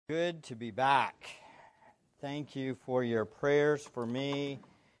Good to be back. Thank you for your prayers for me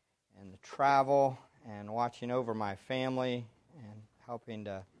and the travel and watching over my family and helping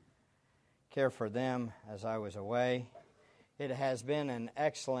to care for them as I was away. It has been an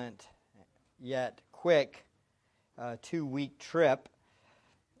excellent yet quick 2-week trip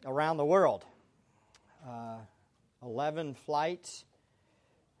around the world. 11 flights.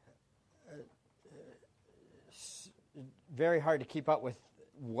 Very hard to keep up with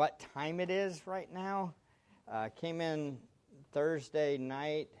what time it is right now. Came in Thursday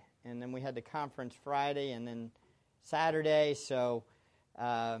night, and then we had the conference Friday, and then Saturday, so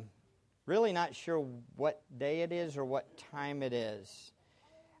really not sure what day it is or what time it is.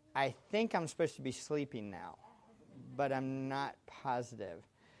 I think I'm supposed to be sleeping now, but I'm not positive.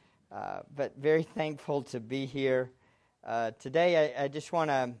 But very thankful to be here. Today I just want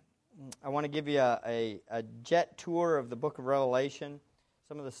to give you a jet tour of the book of Revelation,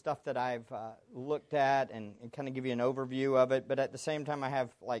 some of the stuff that I've looked at and kind of give you an overview of it. But at the same time, I have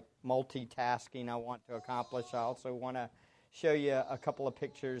like multitasking I want to accomplish. I also want to show you a couple of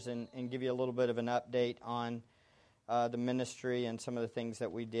pictures and give you a little bit of an update on the ministry and some of the things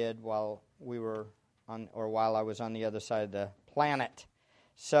that we did while I was on the other side of the planet.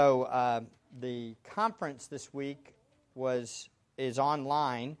 So the conference this week is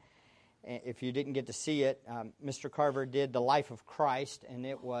online. If you didn't get to see it, Mr. Carver did The Life of Christ, and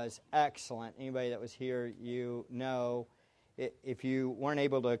it was excellent. Anybody that was here, you know. If you weren't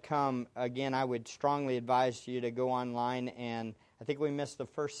able to come, again, I would strongly advise you to go online. And I think we missed the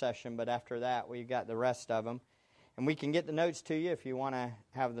first session, but after that, we got the rest of them. And we can get the notes to you if you want to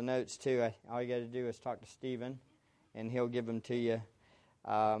have the notes too. All you got to do is talk to Stephen, and he'll give them to you.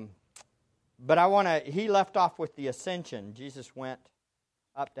 But he left off with the ascension. Jesus went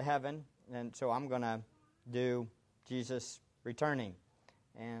up to heaven, and so I'm going to do Jesus returning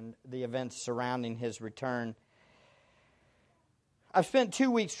and the events surrounding his return. I've spent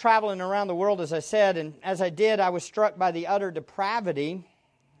 2 weeks traveling around the world, as I said, and as I did, I was struck by the utter depravity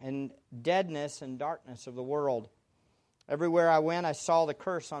and deadness and darkness of the world. Everywhere I went, I saw the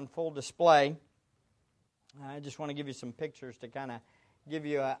curse on full display. I just want to give you some pictures to kind of give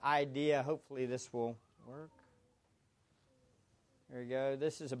you an idea. Hopefully this will work. There you go.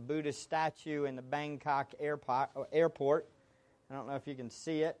 This is a Buddhist statue in the Bangkok airport. I don't know if you can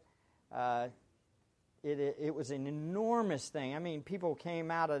see it. It was an enormous thing. I mean, people came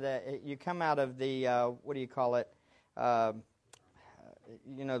out of you come out of the, what do you call it? The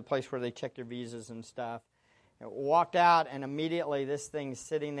place where they check your visas and stuff. Walked out, and immediately this thing's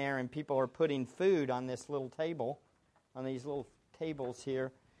sitting there, and people are putting food on this little table, on these little tables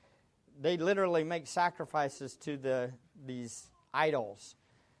here. They literally make sacrifices to these idols.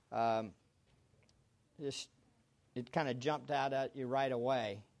 It kind of jumped out at you right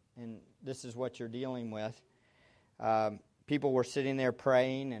away, and this is what you're dealing with. People were sitting there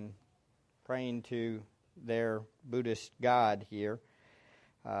praying to their Buddhist god here.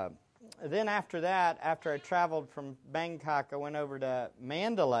 Then after that, after I traveled from Bangkok, I went over to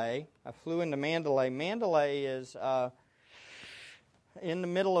Mandalay. I flew into Mandalay. Mandalay is in the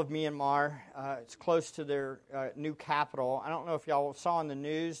middle of Myanmar. It's close to their new capital. I don't know if y'all saw in the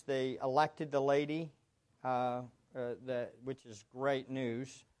news, they elected the lady, which is great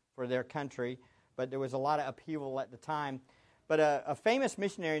news for their country, but there was a lot of upheaval at the time. But a famous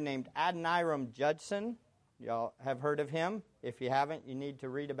missionary named Adoniram Judson, y'all have heard of him. If you haven't, you need to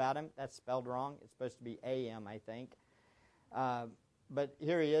read about him. That's spelled wrong. It's supposed to be A-M, I think. But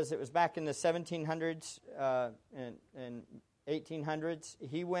here he is. It was back in the 1700s and 1800s.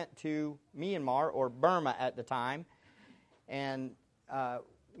 He went to Myanmar, or Burma at the time, and the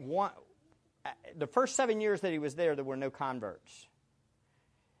first 7 years that he was there were no converts.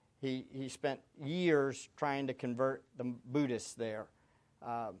 He spent years trying to convert the Buddhists there.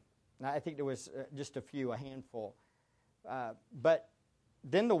 I think there was just a handful. But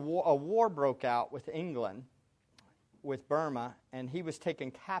then a war broke out with England, with Burma, and he was taken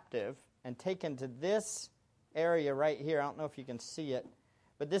captive and taken to this area right here. I don't know if you can see it,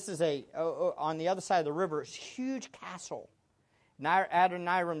 but this is on the other side of the river, it's a huge castle.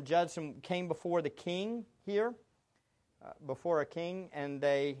 Adoniram Judson came before the king here, before a king, and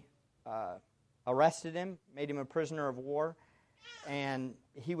they arrested him, made him a prisoner of war, and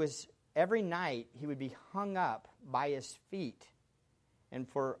every night he would be hung up by his feet, and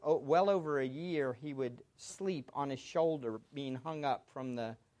for well over a year he would sleep on his shoulder, being hung up from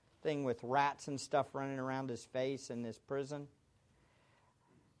the thing with rats and stuff running around his face in this prison.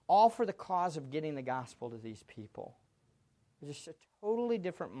 All for the cause of getting the gospel to these people. It's just a totally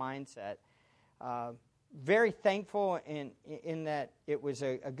different mindset. very thankful in that it was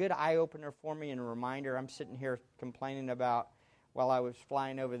a good eye-opener for me and a reminder. I'm sitting here complaining about, while I was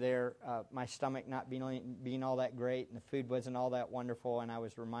flying over there, my stomach not being all that great and the food wasn't all that wonderful, and I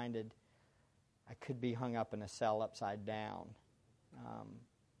was reminded I could be hung up in a cell upside down.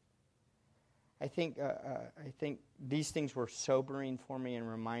 I think these things were sobering for me and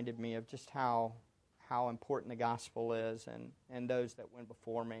reminded me of just how important the gospel is and those that went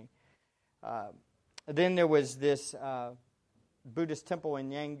before me. Then there was this Buddhist temple in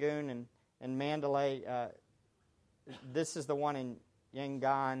Yangon and Mandalay. This is the one in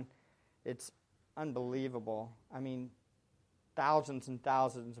Yangon. It's unbelievable. I mean, thousands and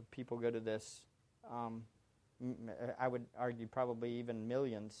thousands of people go to this. I would argue probably even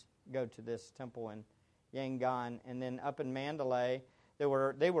millions go to this temple in Yangon. And then up in Mandalay, they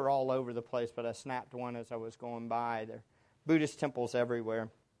were all over the place, but I snapped one as I was going by. There are Buddhist temples everywhere.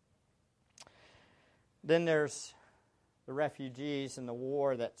 Then there's the refugees and the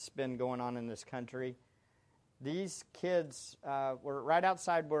war that's been going on in this country. These kids were right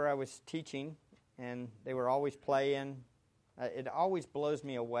outside where I was teaching, and they were always playing. It always blows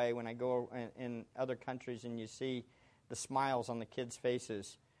me away when I go in other countries and you see the smiles on the kids'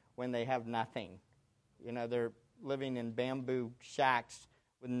 faces when they have nothing. You know, they're living in bamboo shacks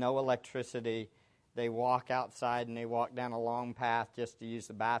with no electricity. They walk outside and they walk down a long path just to use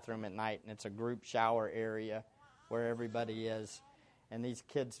the bathroom at night, and it's a group shower area where everybody is. And these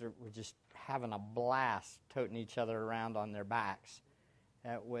kids were just having a blast toting each other around on their backs.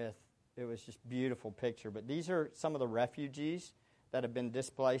 It was just a beautiful picture. But these are some of the refugees that have been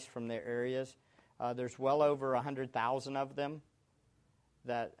displaced from their areas. There's well over 100,000 of them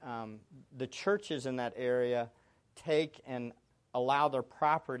that the churches in that area take and allow their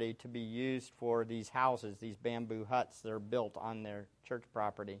property to be used for these houses, these bamboo huts that are built on their church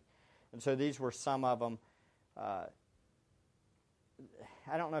property. And so these were some of them. I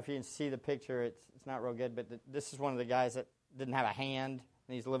don't know if you can see the picture. It's not real good, but this is one of the guys that didn't have a hand,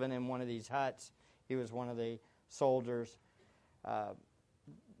 and he's living in one of these huts. He was one of the soldiers.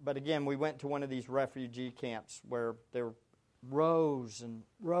 But again, we went to one of these refugee camps where there were rows and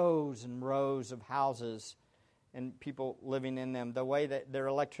rows and rows of houses and people living in them. The way that their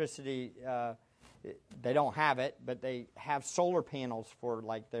electricity, they don't have it, but they have solar panels for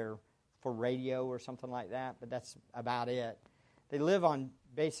for radio or something like that, but that's about it. They live on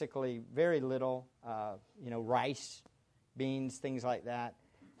basically very little, rice, beans, things like that.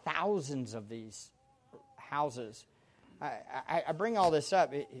 Thousands of these houses. I bring all this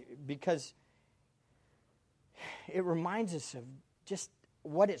up because it reminds us of just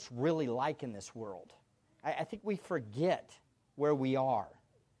what it's really like in this world. I think we forget where we are,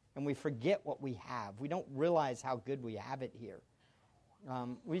 and we forget what we have. We don't realize how good we have it here.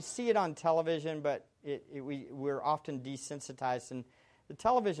 We see it on television, but we're often desensitized, and the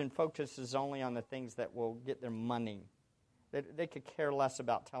television focuses only on the things that will get their money. They could care less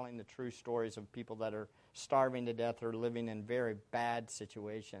about telling the true stories of people that are starving to death or living in very bad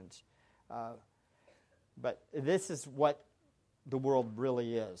situations. But this is what the world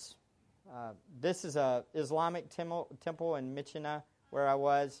really is. This is a Islamic temple in Myitkyina where I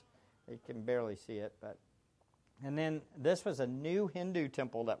was. You can barely see it, but. And then this was a new Hindu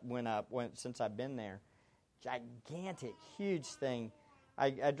temple that went up since I've been there. Gigantic, huge thing.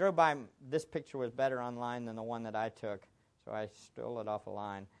 I drove by. This picture was better online than the one that I took, so I stole it off a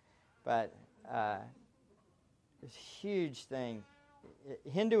line. But this huge thing.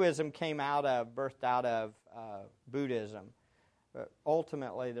 Hinduism birthed out of Buddhism. But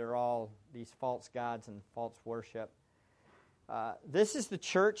ultimately, they're all these false gods and false worship. This is the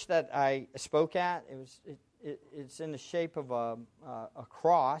church that I spoke at. It's in the shape of a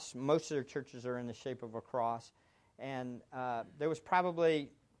cross. Most of their churches are in the shape of a cross. And there was probably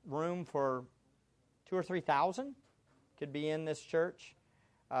room for 2,000 or 3,000 could be in this church.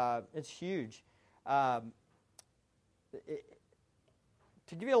 It's huge. To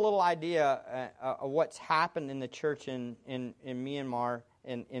give you a little idea of what's happened in the church in Myanmar,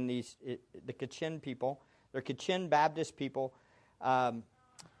 in the Kachin people, they're Kachin Baptist people.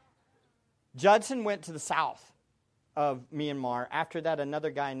 Judson went to the south of Myanmar. After that,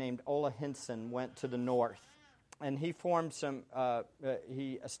 another guy named Ola Hinson went to the north, and he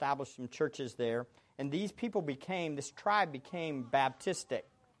he established some churches there. And this tribe became Baptistic.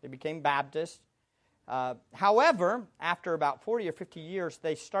 They became Baptist. However, after about 40 or 50 years,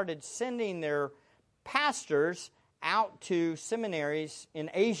 they started sending their pastors out to seminaries in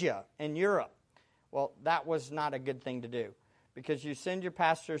Asia and Europe. Well, that was not a good thing to do, because you send your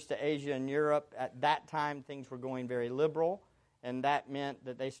pastors to Asia and Europe. At that time, things were going very liberal, And that meant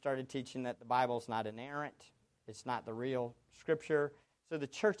that they started teaching that the Bible's not inerrant. It's not the real Scripture. So the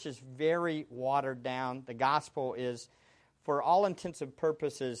church is very watered down. The gospel is, for all intents and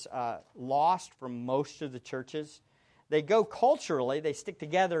purposes, lost from most of the churches. They go culturally. They stick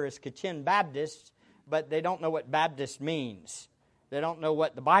together as Kachin Baptists, but they don't know what Baptist means. They don't know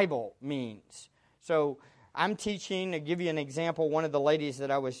what the Bible means. So I'm teaching, to give you an example, one of the ladies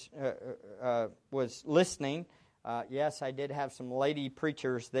that I was listening. Yes, I did have some lady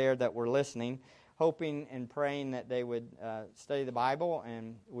preachers there that were listening, hoping and praying that they would study the Bible,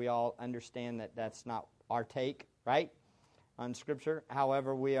 and we all understand that that's not our take, right, on Scripture.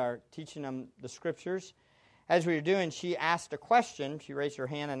 However, we are teaching them the Scriptures. As we were doing, she asked a question. She raised her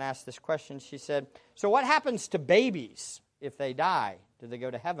hand and asked this question. She said, so what happens to babies if they die? Do they go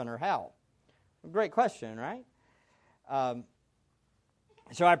to heaven or hell? A great question, right?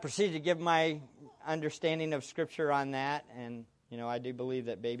 So I proceeded to give my understanding of Scripture on that, and I do believe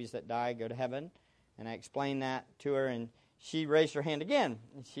that babies that die go to heaven, and I explained that to her, and she raised her hand again,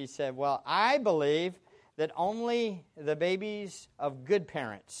 and she said, well, I believe that only the babies of good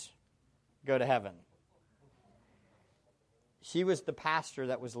parents go to heaven. She was the pastor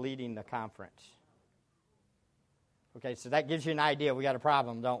that was leading the conference. Okay, so that gives you an idea. We got a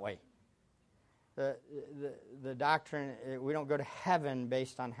problem, don't we? The doctrine, we don't go to heaven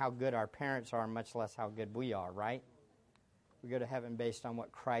based on how good our parents are, much less how good we are, right? We go to heaven based on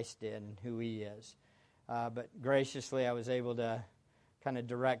what Christ did and who He is. But graciously, I was able to kind of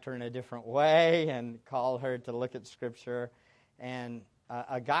direct her in a different way and call her to look at Scripture. And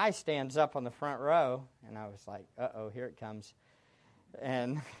a guy stands up on the front row, and I was like, uh-oh, here it comes.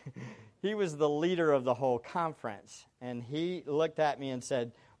 And he was the leader of the whole conference. And he looked at me and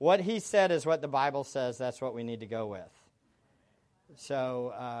said, what he said is what the Bible says. That's what we need to go with.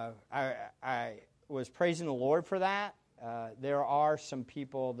 So I was praising the Lord for that. There are some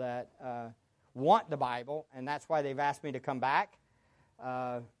people that want the Bible, and that's why they've asked me to come back.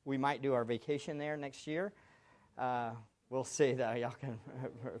 We might do our vacation there next year. We'll see, though. Y'all can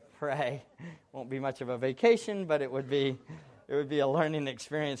pray. Won't be much of a vacation, but it would be a learning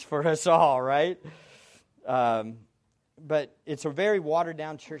experience for us all, right? But it's a very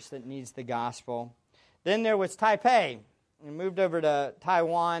watered-down church that needs the gospel. Then there was Taipei. We moved over to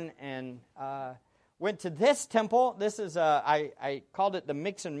Taiwan and went to this temple. This is I called it the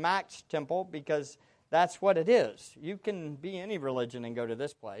Mix and Match Temple because that's what it is. You can be any religion and go to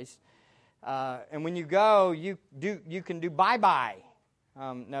this place. And when you go, you can do bye-bye.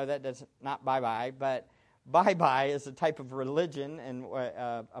 No, that does not bye-bye, but bye-bye is a type of religion and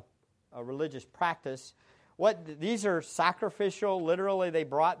a religious practice. These are sacrificial. Literally, they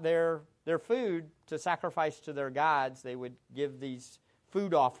brought their food to sacrifice to their gods. They would give these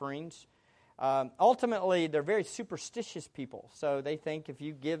food offerings. Ultimately, they're very superstitious people. So they think if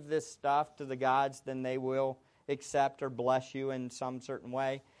you give this stuff to the gods, then they will accept or bless you in some certain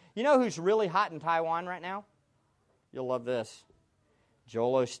way. You know who's really hot in Taiwan right now? You'll love this.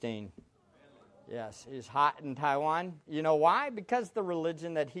 Joel Osteen. Yes, he's hot in Taiwan. You know why? Because the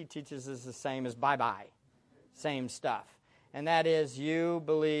religion that he teaches is the same as bye-bye. Same stuff. And that is you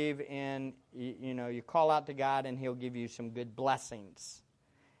believe in, you call out to God and He'll give you some good blessings.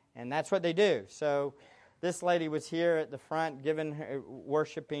 And that's what they do. So this lady was here at the front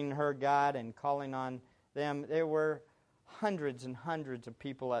worshiping her God and calling on them. There were hundreds and hundreds of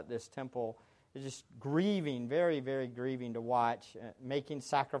people at this temple just grieving, very, very grieving to watch, making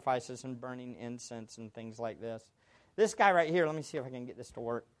sacrifices and burning incense and things like this. This guy right here, let me see if I can get this to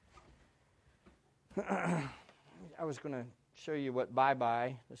work. I was going to show you what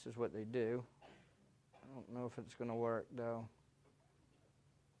bye-bye, this is what they do. I don't know if it's going to work, though.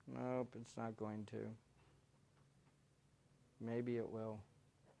 Nope, it's not going to. Maybe it will.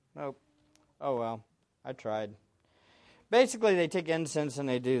 Nope. Oh, well, I tried. Basically, they take incense and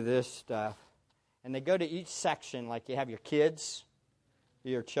they do this stuff. And they go to each section, like you have your kids,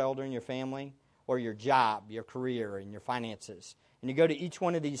 your children, your family, or your job, your career, and your finances. And you go to each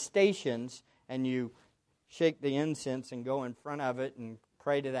one of these stations, and you shake the incense and go in front of it and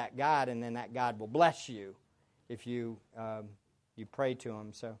pray to that God, and then that God will bless you if you pray to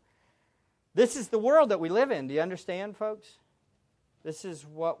Him. So this is the world that we live in. Do you understand, folks? This is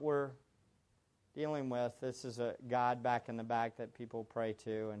what we're dealing with. This is a God back in the back that people pray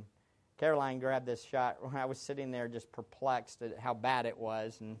to. And Caroline grabbed this shot when I was sitting there just perplexed at how bad it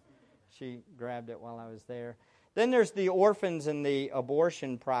was, and she grabbed it while I was there. Then there's the orphans and the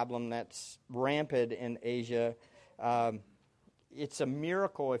abortion problem that's rampant in Asia. It's a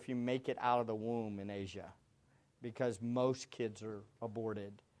miracle if you make it out of the womb in Asia because most kids are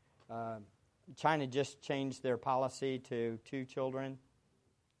aborted. China just changed their policy to 2 children.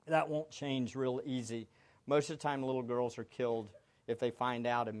 That won't change real easy. Most of the time, little girls are killed. If they find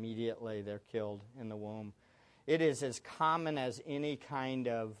out immediately, they're killed in the womb. It is as common as any kind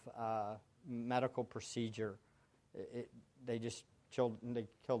of medical procedure. They kill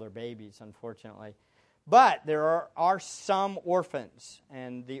their babies, unfortunately. But there are some orphans,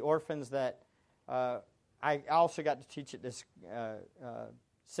 and the orphans that I also got to teach at this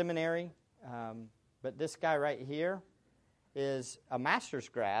seminary. But this guy right here is a master's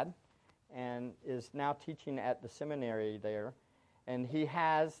grad and is now teaching at the seminary there. And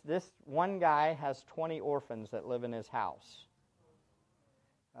this one guy has 20 orphans that live in his house.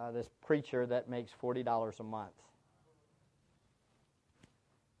 This preacher that makes $40 a month.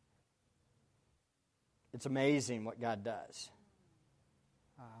 It's amazing what God does.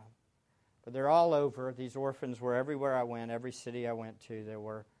 But they're all over. These orphans were everywhere I went, every city I went to. There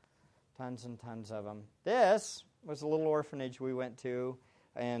were tons and tons of them. This was a little orphanage we went to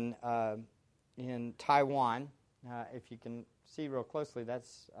in Taiwan. If you can see real closely,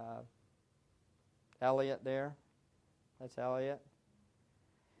 that's Elliot there. That's Elliot.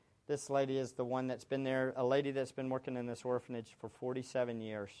 This lady is the one that's been there, a lady that's been working in this orphanage for 47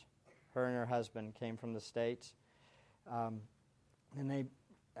 years. Her and her husband came from the States. And they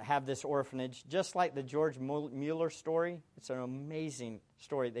have this orphanage, just like the George Mueller story. It's an amazing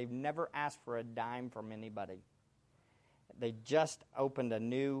story. They've never asked for a dime from anybody. They just opened a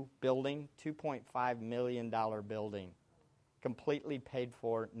new building, $2.5 million building, completely paid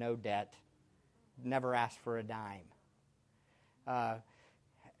for, no debt, never asked for a dime.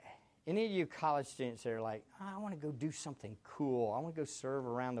 Any of you college students that are like, I want to go do something cool. I want to go serve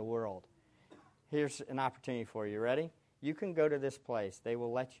around the world. Here's an opportunity for you. Ready? You can go to this place. They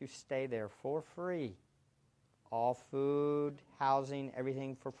will let you stay there for free. All food, housing,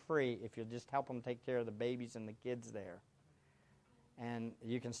 everything for free if you'll just help them take care of the babies and the kids there. And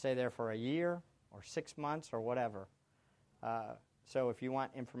you can stay there for a year or 6 months or whatever. So if you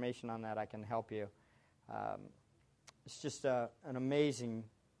want information on that, I can help you. It's just an amazing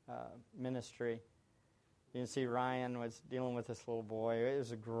ministry. You can see Ryan was dealing with this little boy. It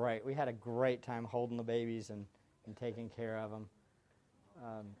was we had a great time holding the babies and taking care of them.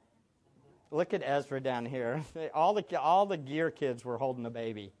 Look at Ezra down here. All the gear kids were holding the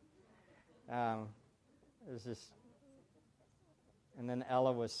baby. It was just, and then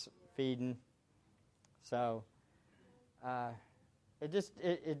Ella was feeding. So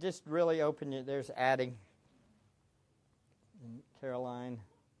it just really opened you. There's Addie, and Caroline.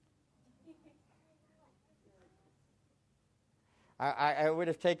 I would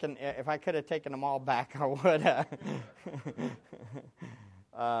have taken, if I could have taken them all back, I would have.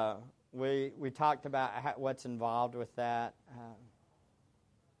 We talked about what's involved with that.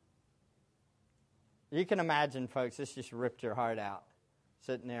 You can imagine, folks, this just ripped your heart out,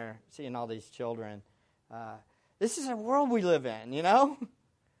 sitting there, seeing all these children. This is a world we live in, you know?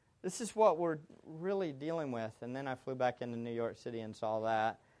 This is what we're really dealing with. And then I flew back into New York City and saw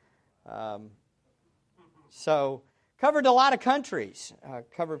that. Covered a lot of countries.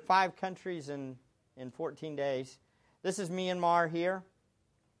 Covered 5 countries in 14 days. This is Myanmar here,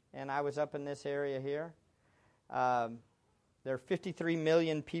 and I was up in this area here. There are 53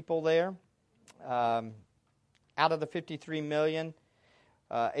 million people there. Out of the 53 million,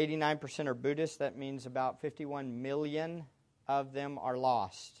 89% are Buddhists. That means about 51 million of them are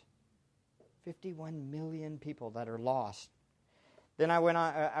lost. 51 million people that are lost. Then I went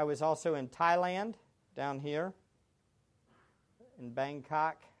on. I was also in Thailand, down here. In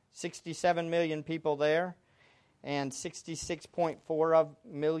Bangkok, 67 million people there, and 66.4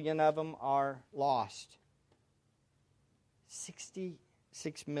 million of them are lost.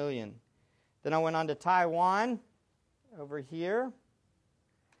 66 million. Then I went on to Taiwan, over here.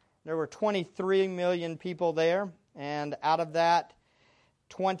 There were 23 million people there, and out of that,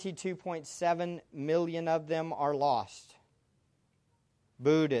 22.7 million of them are lost.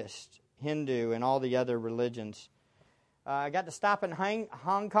 Buddhist, Hindu, and all the other religions. I got to stop in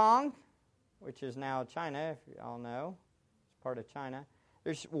Hong Kong, which is now China, if you all know. It's part of China.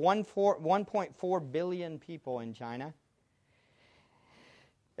 There's 1.4 billion people in China.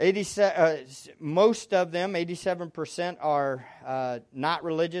 Most of them, 87%, are not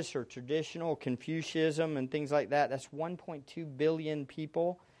religious or traditional, Confucianism and things like that. That's 1.2 billion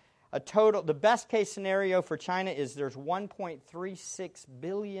people. The best case scenario for China is there's 1.36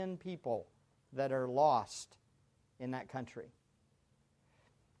 billion people that are lost in that country.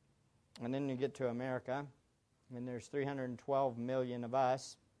 And then you get to America, and there's 312 million of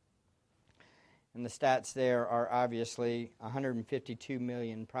us. And the stats there are obviously 152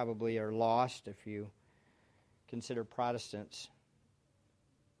 million probably are lost if you consider Protestants.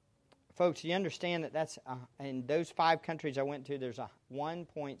 Folks, you understand that that's in those 5 countries I went to, there's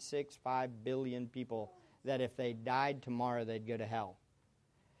 1.65 billion people that if they died tomorrow, they'd go to hell.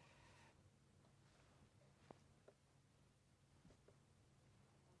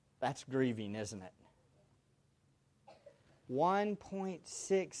 That's grieving, isn't it?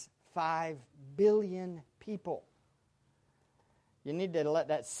 1.65 billion people. You need to let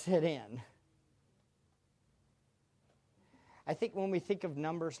that sit in. I think when we think of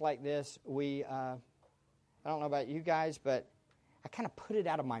numbers like this, I don't know about you guys, but I kind of put it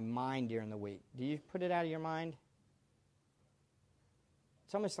out of my mind during the week. Do you put it out of your mind?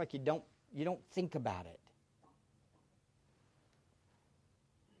 It's almost like you don't think about it.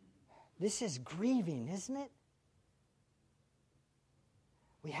 This is grieving, isn't it?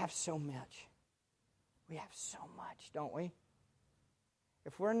 We have so much. We have so much, don't we?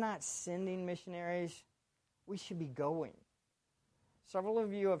 If we're not sending missionaries, we should be going. Several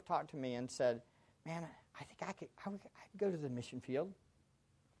of you have talked to me and said, man, I think I could go to the mission field.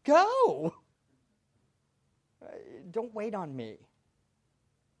 Go! Don't wait on me.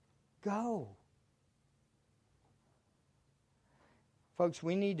 Go. Folks,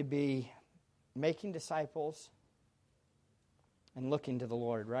 we need to be making disciples and looking to the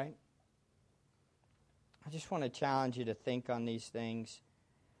Lord, right? I just want to challenge you to think on these things.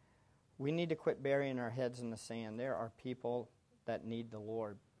 We need to quit burying our heads in the sand. There are people that need the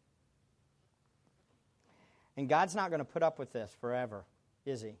Lord. And God's not going to put up with this forever,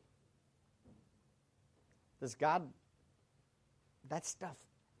 is He? Does God, that stuff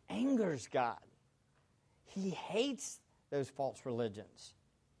angers God. He hates those false religions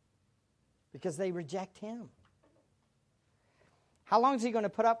because they reject Him. How long is He going to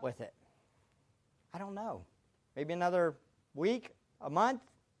put up with it? I don't know. Maybe another week, a month,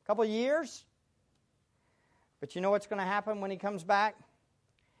 a couple of years. But you know what's going to happen when He comes back?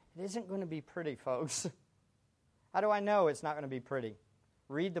 It isn't going to be pretty, folks. How do I know it's not going to be pretty?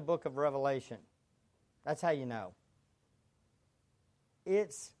 Read the book of Revelation. That's how you know.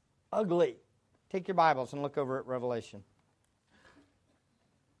 It's ugly. Take your Bibles and look over at Revelation.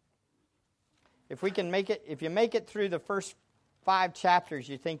 If you make it through the first 5 chapters,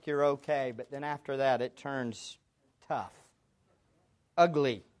 you think you're okay, but then after that, it turns tough,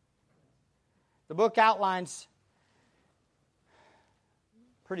 ugly. The book outlines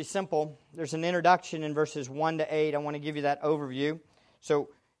pretty simple. There's an introduction in verses 1 to 8. I want to give you that overview. So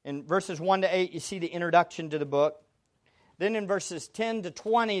in verses 1 to 8, you see the introduction to the book. Then in verses 10 to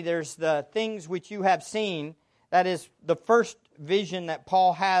 20, there's the things which you have seen. That is the first vision that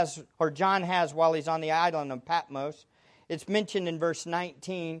Paul has, or John has, while he's on the island of Patmos. It's mentioned in verse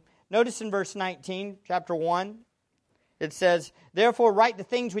 19. Notice in verse 19, chapter 1, it says, therefore write the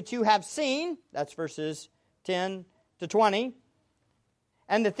things which you have seen. That's verses 10 to 20.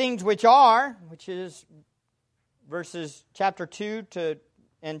 And the things which are, which is verses chapter 2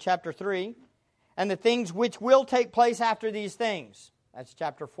 and chapter 3. And the things which will take place after these things. That's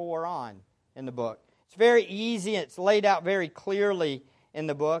chapter 4 on in the book. It's very easy. It's laid out very clearly in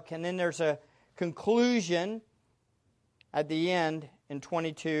the book. And then there's a conclusion at the end in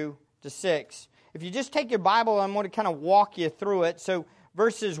 22 to 6. If you just take your Bible, I'm going to kind of walk you through it. So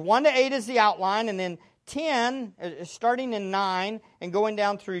verses 1 to 8 is the outline, and then 10, starting in 9 and going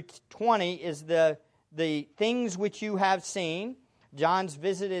down through 20, is the things which you have seen. John's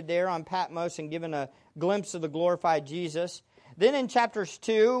visited there on Patmos and given a glimpse of the glorified Jesus. Then in chapters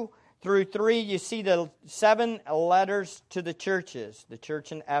 2 through 3, you see the 7 letters to the churches. The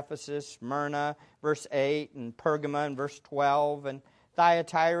church in Ephesus, Smyrna, verse 8, and Pergamum in verse 12, and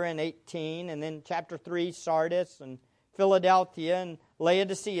Thyatira in 18, and then chapter 3, Sardis, and Philadelphia, and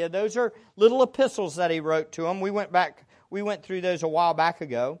Laodicea. Those are little epistles that he wrote to them. We went through those a while back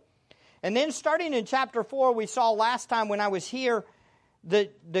ago. And then starting in chapter 4, we saw last time when I was here,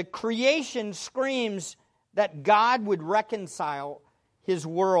 the creation screams that God would reconcile His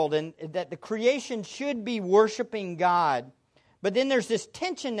world and that the creation should be worshiping God. But then there's this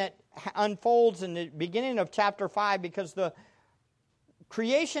tension that unfolds in the beginning of chapter 5 because the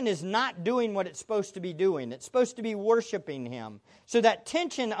creation is not doing what it's supposed to be doing. It's supposed to be worshiping Him. So that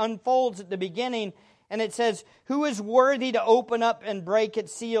tension unfolds at the beginning, and it says, who is worthy to open up and break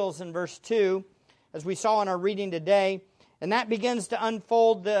its seals in verse 2, as we saw in our reading today. And that begins to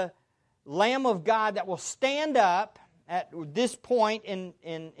unfold the Lamb of God that will stand up at this point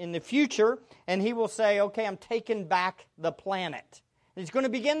in the future, and He will say, okay, I'm taking back the planet. He's going to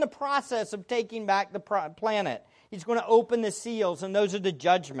begin the process of taking back the planet. He's going to open the seals, and those are the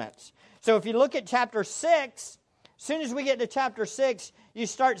judgments. So if you look at chapter 6, as soon as we get to chapter 6, you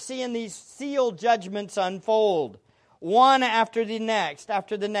start seeing these seal judgments unfold, one after the next,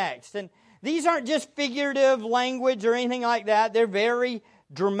 after the next. And these aren't just figurative language or anything like that. They're very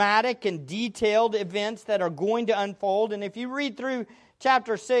dramatic and detailed events that are going to unfold. And if you read through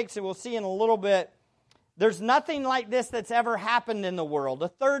chapter 6, and we'll see in a little bit, there's nothing like this that's ever happened in the world. A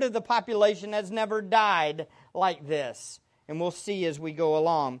third of the population has never died like this. And we'll see as we go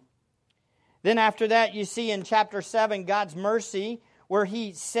along. Then after that, you see in chapter 7, God's mercy, where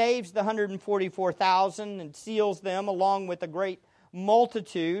He saves the 144,000 and seals them along with a great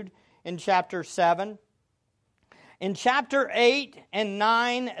multitude in chapter 7. In chapter 8 and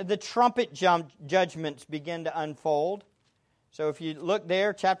 9, the trumpet judgments begin to unfold. So if you look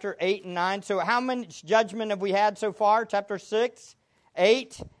there, chapter 8 and 9. So how much judgment have we had so far? Chapter 6,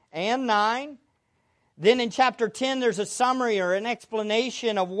 8, and 9. Then in chapter 10, there's a summary or an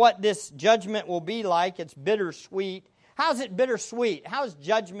explanation of what this judgment will be like. It's bittersweet. How is it bittersweet? How is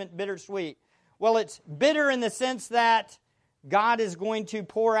judgment bittersweet? Well, it's bitter in the sense that God is going to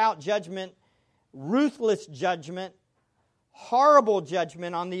pour out judgment, ruthless judgment, horrible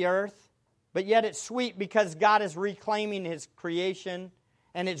judgment on the earth. But yet it's sweet because God is reclaiming His creation,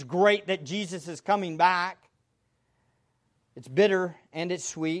 and it's great that Jesus is coming back. It's bitter and it's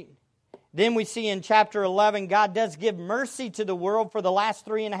sweet. Then we see in chapter 11, God does give mercy to the world for the last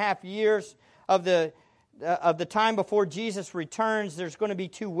 3.5 years of the time before Jesus returns. There's going to be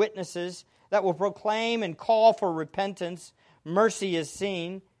 2 witnesses that will proclaim and call for repentance. Mercy is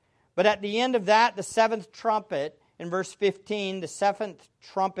seen. But at the end of that, the 7th trumpet, in verse 15, the 7th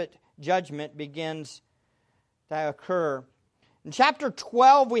trumpet judgment begins to occur. In chapter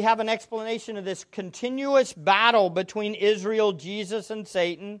 12, we have an explanation of this continuous battle between Israel, Jesus, and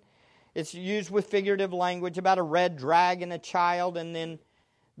Satan. It's used with figurative language about a red dragon, a child, and then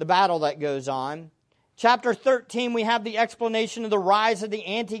the battle that goes on. Chapter 13, we have the explanation of the rise of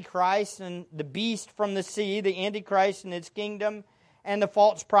the Antichrist and the beast from the sea, the Antichrist and its kingdom, and the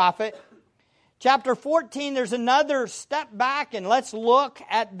false prophet. Chapter 14, there's another step back, and let's look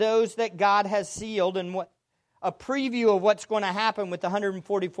at those that God has sealed and a preview of what's going to happen with the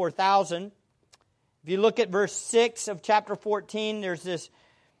 144,000. If you look at verse 6 of chapter 14, there's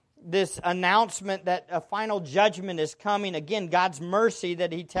this announcement that a final judgment is coming. Again, God's mercy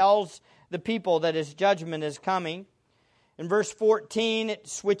that He tells the people that His judgment is coming. In verse 14, it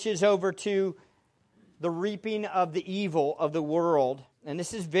switches over to the reaping of the evil of the world. And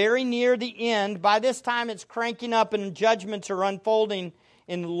this is very near the end. By this time, it's cranking up and judgments are unfolding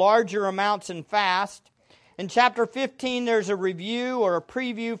in larger amounts and fast. In chapter 15, there's a review or a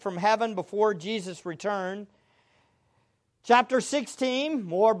preview from heaven before Jesus' return. Chapter 16,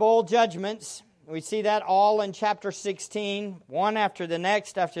 more bowl judgments. We see that all in chapter 16, one after the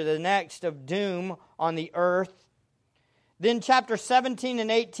next of doom on the earth. Then chapter 17 and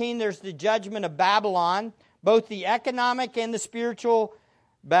 18, there's the judgment of Babylon. Both the economic and the spiritual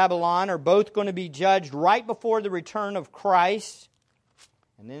Babylon are both going to be judged right before the return of Christ.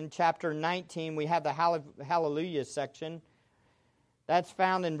 And then in chapter 19, we have the Hallelujah section. That's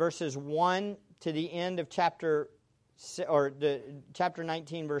found in verses 1 to the end of chapter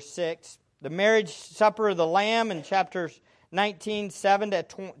 19, verse 6. The marriage supper of the Lamb in chapters 19, 7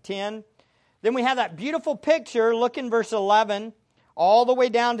 to 10. Then we have that beautiful picture, look in verse 11, all the way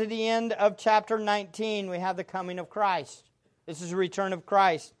down to the end of chapter 19, we have the coming of Christ. This is the return of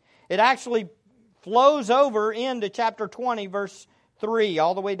Christ. It actually flows over into chapter 20, verse 3,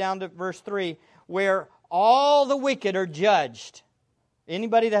 all the way down to verse 3, where all the wicked are judged.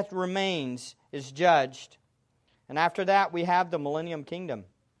 Anybody that remains is judged. And after that, we have the millennium kingdom,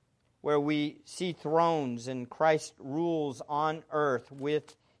 where we see thrones and Christ rules on earth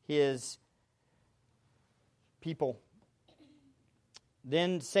with His people.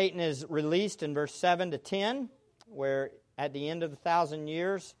 Then Satan is released in verse 7 to 10, where at the end of the 1,000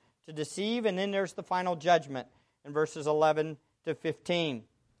 years to deceive, and then there's the final judgment in verses 11 to 15.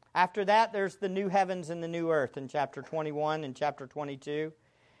 After that, there's the new heavens and the new earth in chapter 21 and chapter 22.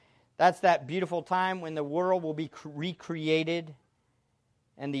 That's that beautiful time when the world will be recreated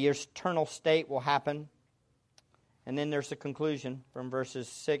and the eternal state will happen. And then there's the conclusion from verses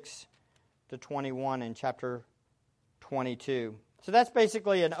 6 to 21 in chapter 22. So that's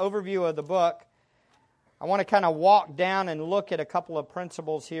basically an overview of the book. I want to kind of walk down and look at a couple of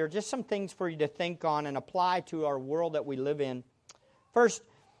principles here, just some things for you to think on and apply to our world that we live in. First,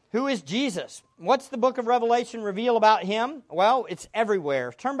 who is Jesus? What's the book of Revelation reveal about Him? Well, it's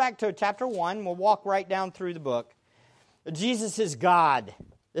everywhere. Turn back to chapter 1. We'll walk right down through the book. Jesus is God.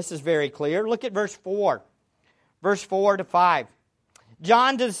 This is very clear. Look at verse 4. Verse 4 to 5.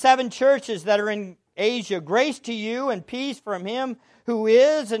 John to the 7 churches that are in Asia, grace to you and peace from Him who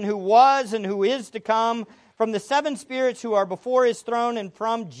is and who was and who is to come, from the 7 spirits who are before His throne, and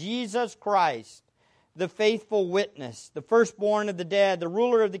from Jesus Christ, the faithful witness, the firstborn of the dead, the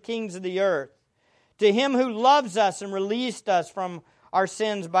ruler of the kings of the earth. To Him who loves us and released us from our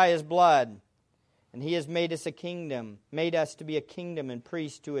sins by His blood. And He has made us a kingdom, made us to be a kingdom and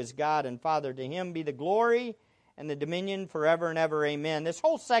priests to His God and Father. To Him be the glory and the dominion forever and ever. Amen. This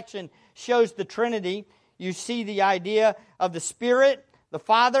whole section shows the Trinity. You see the idea of the Spirit, the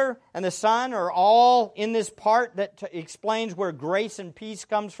Father, and the Son are all in this part that explains where grace and peace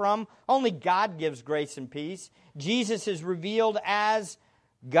comes from. Only God gives grace and peace. Jesus is revealed as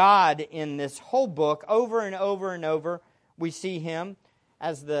God in this whole book. Over and over and over, we see Him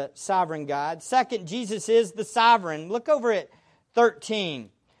as the sovereign God. Second, Jesus is the sovereign. Look over at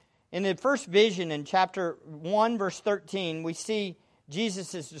 13. In the first vision in chapter 1, verse 13, we see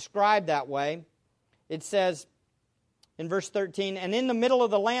Jesus is described that way. It says in verse 13, "And in the middle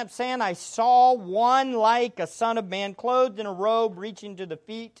of the lampstand I saw one like a son of man, clothed in a robe reaching to the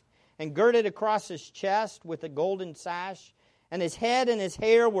feet, and girded across his chest with a golden sash. And his head and his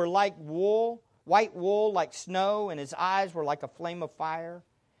hair were like wool, white wool like snow, and his eyes were like a flame of fire.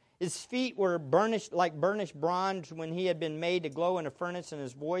 His feet were burnished like burnished bronze when he had been made to glow in a furnace, and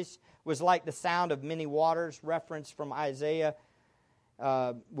his voice was like the sound of many waters," reference from Isaiah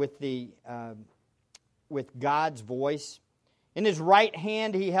with God's voice. "In his right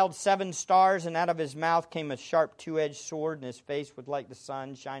hand he held 7 stars, and out of his mouth came a sharp 2-edged sword, and his face was like the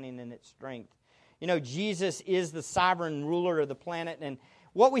sun shining in its strength." You know, Jesus is the sovereign ruler of the planet, and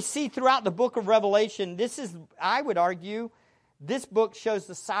what we see throughout the book of Revelation, this is, I would argue, this book shows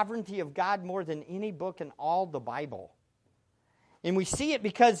the sovereignty of God more than any book in all the Bible. And we see it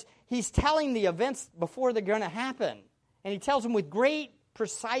because He's telling the events before they're going to happen. And He tells them with great,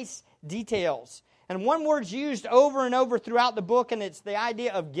 precise details. And one word's used over and over throughout the book, and it's the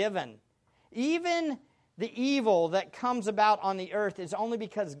idea of given. Even the evil that comes about on the earth is only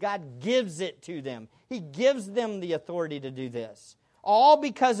because God gives it to them. He gives them the authority to do this. All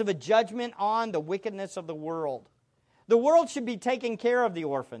because of a judgment on the wickedness of the world. The world should be taking care of the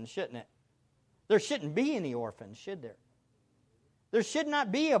orphans, shouldn't it? There shouldn't be any orphans, should there? There should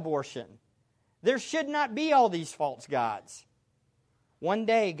not be abortion. There should not be all these false gods. One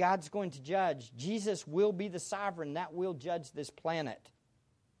day, God's going to judge. Jesus will be the sovereign that will judge this planet.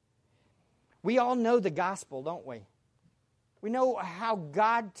 We all know the gospel, don't we? We know how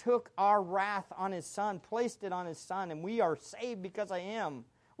God took our wrath on His Son, placed it on His Son, and we are saved because of Him.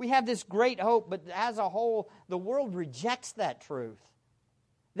 We have this great hope, but as a whole, the world rejects that truth.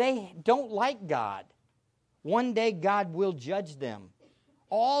 They don't like God. One day, God will judge them.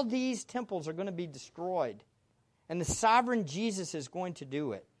 All these temples are going to be destroyed, and the sovereign Jesus is going to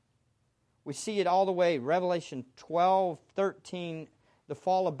do it. We see it all the way, Revelation 12, 13, the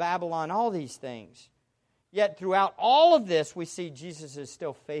fall of Babylon, all these things. Yet throughout all of this, we see Jesus is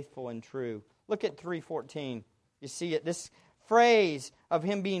still faithful and true. Look at 3:14. You see it. This phrase of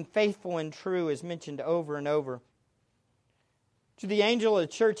Him being faithful and true is mentioned over and over. "To the angel of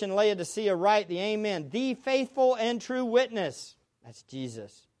the church in Laodicea write the Amen, the faithful and true witness." That's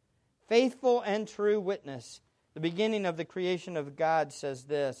Jesus. Faithful and true witness. The beginning of the creation of God says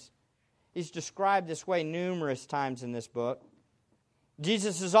this. He's described this way numerous times in this book.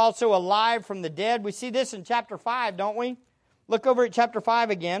 Jesus is also alive from the dead. We see this in chapter 5, don't we? Look over at chapter 5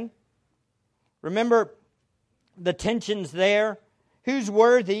 again. Remember the tensions there. Who's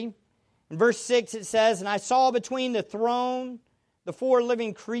worthy? In verse 6 it says, "And I saw between the throne the 4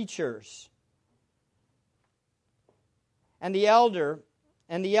 living creatures and the elders,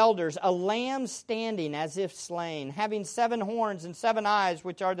 a lamb standing as if slain, having 7 horns and 7 eyes,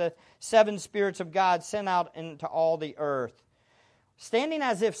 which are the 7 spirits of God sent out into all the earth." Standing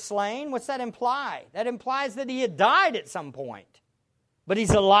as if slain, what's that imply? That implies that He had died at some point. But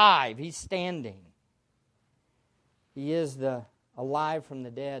He's alive. He's standing. He is the alive from the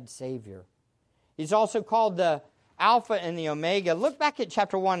dead Savior. He's also called the Alpha and the Omega. Look back at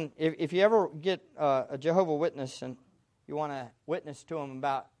chapter 1. If you ever get a Jehovah's Witness and you want to witness to them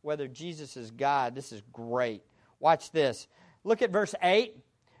about whether Jesus is God, this is great. Watch this. Look at verse 8.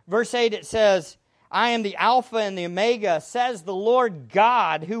 Verse 8 it says, "I am the Alpha and the Omega, says the Lord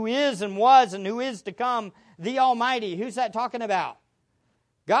God, who is and was and who is to come, the Almighty." Who's that talking about?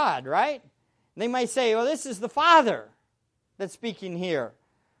 God, right? They may say, well, this is the Father that's speaking here.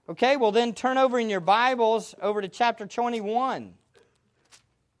 Okay, well then turn over in your Bibles over to chapter 21.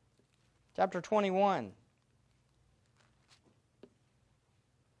 Chapter 21.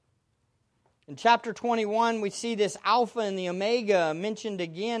 In chapter 21, we see this Alpha and the Omega mentioned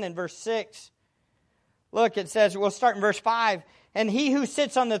again in verse 6. Look, it says, we'll start in verse 5. And he who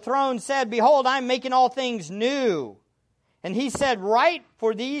sits on the throne said, Behold, I am making all things new. And he said, Write,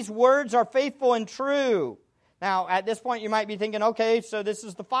 for these words are faithful and true. Now, at this point, you might be thinking, okay, so this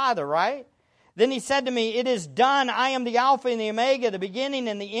is the Father, right? Then he said to me, It is done. I am the Alpha and the Omega, the beginning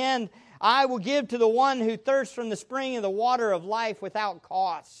and the end. I will give to the one who thirsts from the spring of the water of life without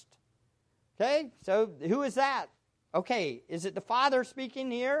cost. Okay, so who is that? Okay, is it the Father speaking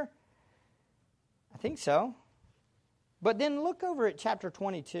here? I think so. But then look over at chapter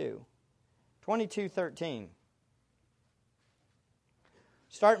 22, 22:13.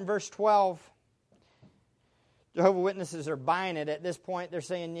 Start in verse 12. Jehovah's Witnesses are buying it at this point. They're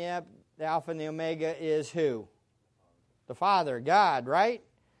saying, yeah, the Alpha and the Omega is who? The Father, God, right?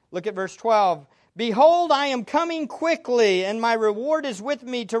 Look at verse 12. Behold, I am coming quickly, and my reward is with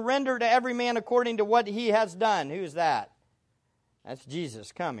me to render to every man according to what he has done. Who's that? That's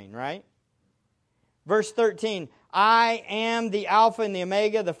Jesus coming, right? Verse 13. I am the Alpha and the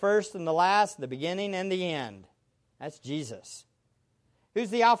Omega, the first and the last, the beginning and the end. That's Jesus. Who's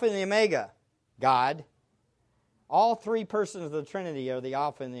the Alpha and the Omega? God. All three persons of the Trinity are the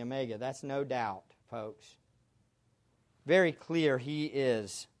Alpha and the Omega. That's no doubt, folks. Very clear he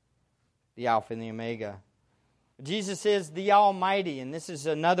is the Alpha and the Omega. Jesus is the Almighty, and this is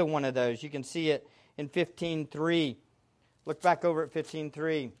another one of those. You can see it in 15:3. Look back over at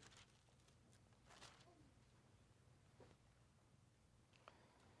 15:3.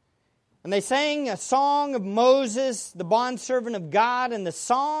 And they sang a song of Moses, the bondservant of God, and the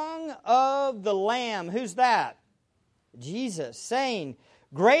song of the Lamb. Who's that? Jesus, saying,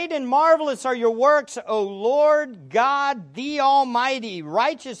 Great and marvelous are your works, O Lord God, the Almighty.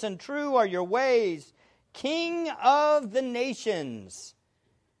 Righteous and true are your ways, King of the nations.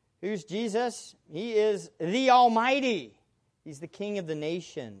 Who's Jesus? He is the Almighty. He's the King of the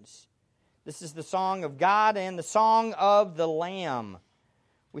nations. This is the song of God and the song of the Lamb.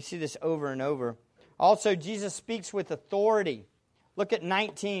 We see this over and over. Also, Jesus speaks with authority. Look at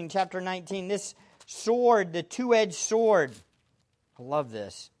 19, chapter 19. This sword, the two-edged sword. I love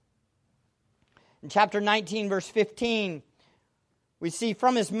this. In chapter 19, verse 15, we see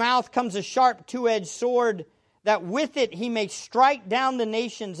from his mouth comes a sharp two-edged sword, that with it he may strike down the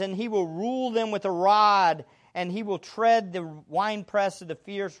nations, and he will rule them with a rod, and he will tread the winepress of the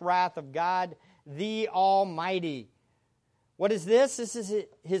fierce wrath of God, the Almighty. What is this? This is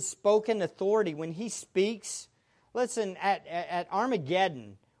his spoken authority. When he speaks, listen, at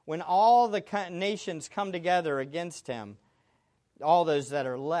Armageddon, when all the nations come together against him, all those that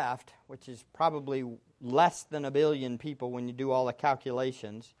are left, which is probably less than 1 billion people when you do all the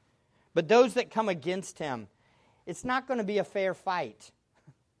calculations, but those that come against him, it's not going to be a fair fight.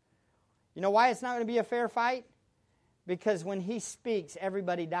 You know why it's not going to be a fair fight? Because when he speaks,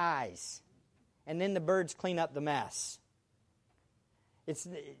 everybody dies, and then the birds clean up the mess.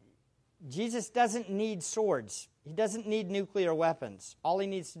 Jesus doesn't need swords. He doesn't need nuclear weapons. All he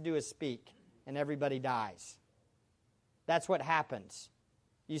needs to do is speak, and everybody dies. That's what happens.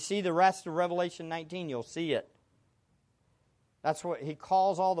 You see the rest of Revelation 19, you'll see it. That's what he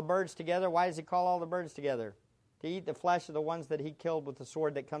calls all the birds together. Why does he call all the birds together? To eat the flesh of the ones that he killed with the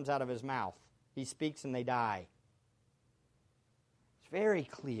sword that comes out of his mouth. He speaks and they die. It's very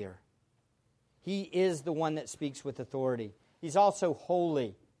clear. He is the one that speaks with authority. He's also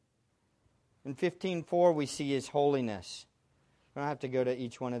holy. In 15:4 we see his holiness. We don't have to go to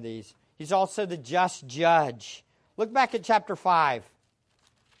each one of these. He's also the just judge. Look back at chapter 5.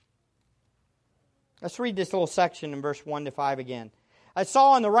 Let's read this little section in verse 1 to 5 again. I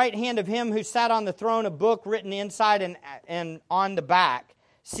saw on the right hand of him who sat on the throne a book written inside and on the back,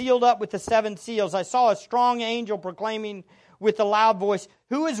 sealed up with the 7 seals. I saw a strong angel proclaiming with a loud voice,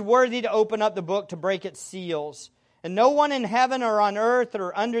 Who is worthy to open up the book to break its seals? And no one in heaven or on earth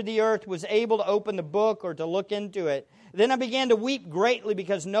or under the earth was able to open the book or to look into it. Then I began to weep greatly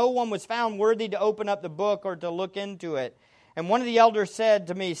because no one was found worthy to open up the book or to look into it. And one of the elders said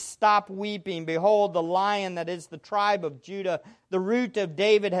to me, Stop weeping. Behold, the Lion that is the tribe of Judah, the root of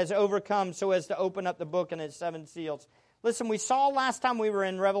David, has overcome so as to open up the book and its 7 seals. Listen, we saw last time we were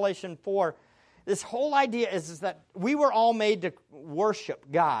in Revelation 4, this whole idea is that we were all made to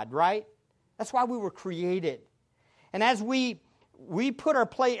worship God, right? That's why we were created. And as we put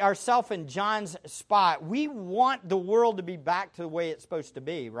ourselves in John's spot, we want the world to be back to the way it's supposed to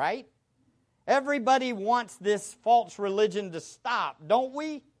be, right? Everybody wants this false religion to stop, don't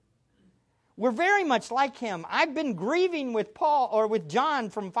we? We're very much like him. I've been grieving with John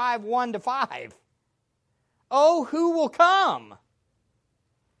from 5:1 to 5. Oh, who will come?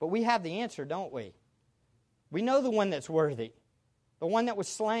 But we have the answer, don't we? We know the one that's worthy, the one that was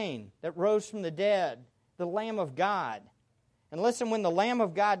slain, that rose from the dead, the Lamb of God. And listen, when the Lamb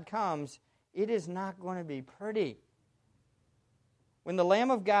of God comes, it is not going to be pretty. When the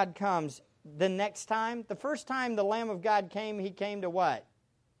Lamb of God comes, the first time the Lamb of God came, He came to what?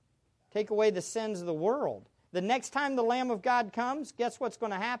 Take away the sins of the world. The next time the Lamb of God comes, guess what's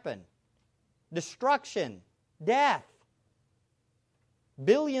going to happen? Destruction, death.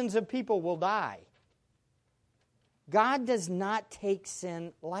 Billions of people will die. God does not take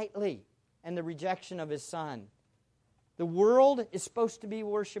sin lightly and the rejection of His Son. The world is supposed to be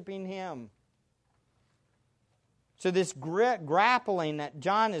worshiping Him. So this grappling that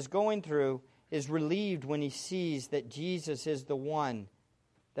John is going through is relieved when he sees that Jesus is the one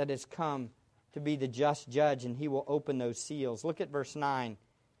that has come to be the just judge, and He will open those seals. Look at verse 9.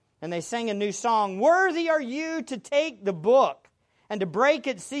 And they sang a new song, "Worthy are you to take the book and to break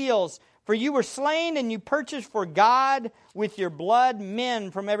its seals, for you were slain and you purchased for God with your blood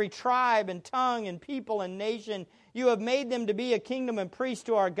men from every tribe and tongue and people and nation. You have made them to be a kingdom and priests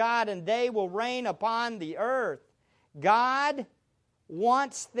to our God, and they will reign upon the earth." God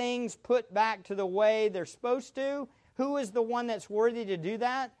wants things put back to the way they're supposed to. Who is the one that's worthy to do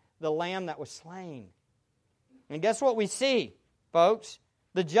that? The Lamb that was slain. And guess what we see, folks?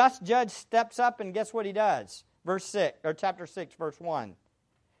 The just judge steps up, and guess what he does? Chapter 6, verse 1.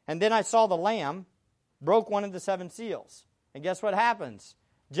 And then I saw the Lamb broke one of the 7 seals. And guess what happens?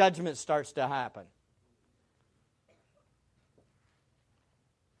 Judgment starts to happen.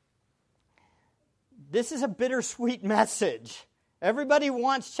 This is a bittersweet message. Everybody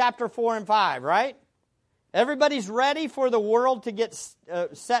wants chapter 4 and 5, right? Everybody's ready for the world to get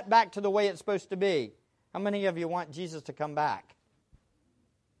set back to the way it's supposed to be. How many of you want Jesus to come back?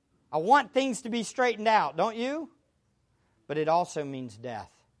 I want things to be straightened out, don't you? But it also means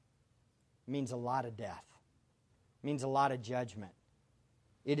death. It means a lot of death. It means a lot of judgment.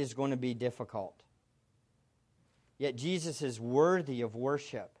 It is going to be difficult. Yet Jesus is worthy of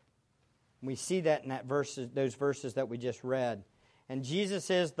worship. We see that in those verses that we just read. And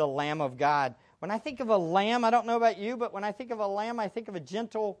Jesus is the Lamb of God. When I think of a lamb, I don't know about you, but when I think of a lamb, I think of a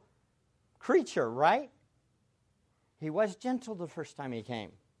gentle creature, right? He was gentle the first time He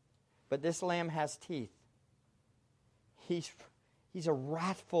came. But this lamb has teeth. He's a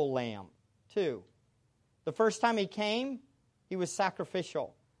wrathful lamb, too. The first time He came, He was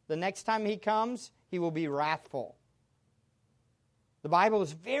sacrificial. The next time He comes, He will be wrathful. The Bible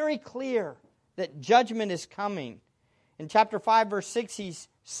is very clear that judgment is coming. In chapter 5, verse 6, He's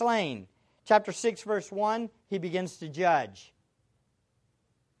slain. Chapter 6, verse 1, He begins to judge.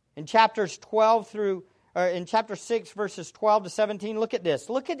 In chapter 6, verses 12 to 17, look at this.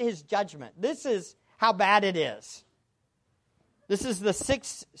 Look at His judgment. This is how bad it is. This is the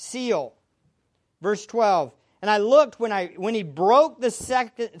 6th seal. Verse 12. And I looked when He broke the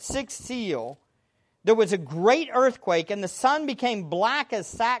 6th seal, there was a great earthquake, and the sun became black as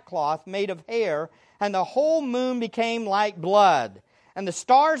sackcloth made of hair, and the whole moon became like blood. And the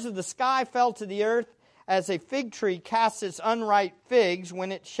stars of the sky fell to the earth as a fig tree casts its unripe figs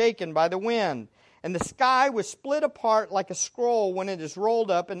when it's shaken by the wind. And the sky was split apart like a scroll when it is rolled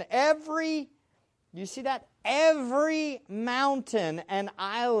up, and every mountain and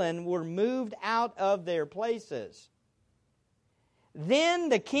island were moved out of their places. Then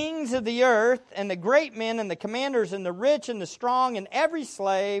the kings of the earth and the great men and the commanders and the rich and the strong and every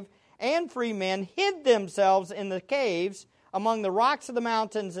slave and free man hid themselves in the caves among the rocks of the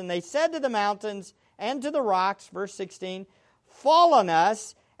mountains. And they said to the mountains and to the rocks, verse 16, "Fall on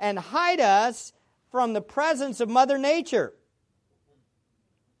us and hide us from the presence of Mother Nature."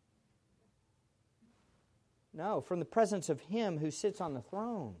 No, from the presence of Him who sits on the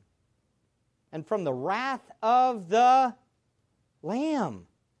throne. And from the wrath of the Lamb.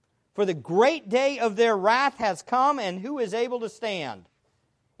 For the great day of their wrath has come, and who is able to stand?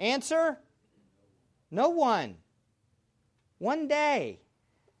 Answer? No one. One day.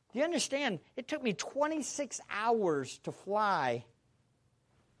 Do you understand? It took me 26 hours to fly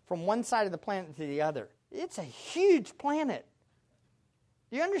from one side of the planet to the other. It's a huge planet.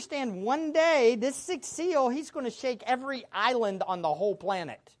 Do you understand? One day, this 6th seal, He's going to shake every island on the whole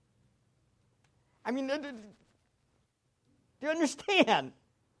planet. I mean, do you understand?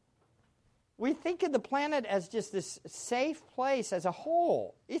 We think of the planet as just this safe place as a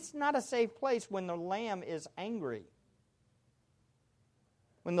whole. It's not a safe place when the Lamb is angry.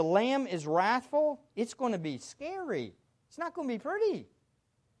 When the Lamb is wrathful, it's going to be scary. It's not going to be pretty.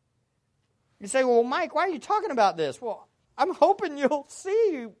 You say, "Well, Mike, why are you talking about this?" Well, I'm hoping you'll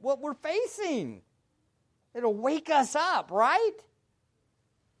see what we're facing. It'll wake us up, right?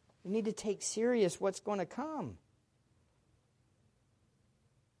 We need to take serious what's going to come.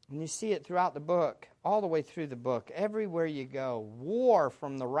 And you see it throughout the book, all the way through the book, everywhere you go. War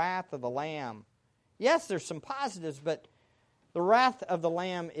from the wrath of the Lamb. Yes, there's some positives, but the wrath of the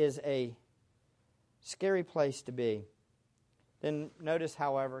Lamb is a scary place to be. Then notice,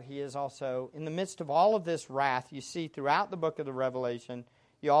 however, he is also, in the midst of all of this wrath, you see throughout the book of the Revelation,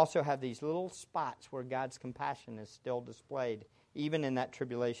 you also have these little spots where God's compassion is still displayed, even in that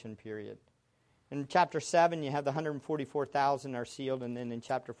tribulation period. In chapter 7, you have the 144,000 are sealed, and then in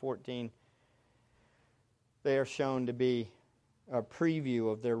chapter 14, they are shown to be a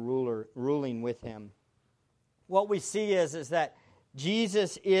preview of their ruling with him. What we see is that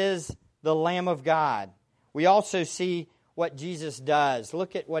Jesus is the Lamb of God. We also see what Jesus does.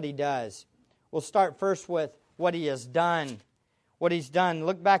 Look at what he does. We'll start first with what he has done. What he's done.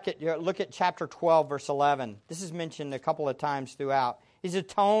 Look at chapter 12, verse 11. This is mentioned a couple of times throughout. He's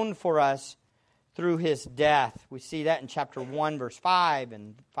atoned for us through his death. We see that in chapter 1, verse 5,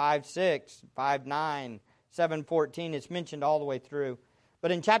 and 5:6, 5:9, 7:14. It's mentioned all the way through.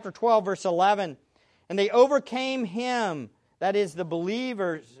 But in chapter 12, verse 11, and they overcame him, that is the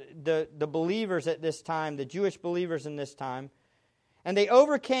believers, the believers at this time, the Jewish believers in this time, and they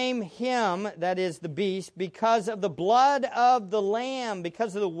overcame him, that is the beast, because of the blood of the Lamb,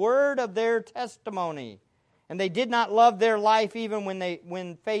 because of the word of their testimony. And they did not love their life even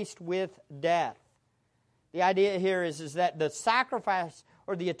when faced with death. The idea here is that the sacrifice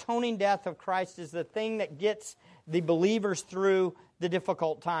or the atoning death of Christ is the thing that gets the believers through the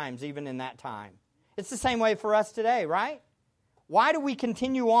difficult times, even in that time. It's the same way for us today, right? Why do we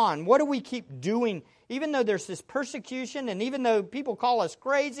continue on? What do we keep doing? Even though there's this persecution, and even though people call us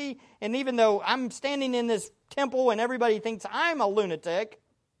crazy, and even though I'm standing in this temple and everybody thinks I'm a lunatic,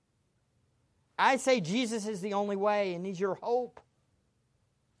 I say Jesus is the only way, and he's your hope.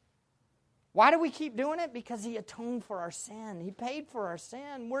 Why do we keep doing it? Because he atoned for our sin. He paid for our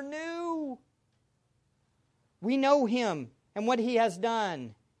sin. We're new. We know him and what he has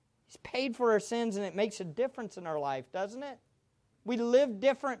done. He's paid for our sins, and it makes a difference in our life, doesn't it? We live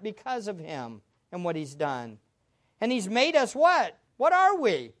different because of him and what he's done. And he's made us what? What are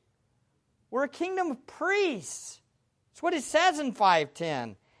we? We're a kingdom of priests. That's what it says in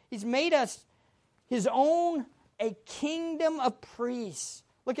 5:10. He's made us his own, a kingdom of priests.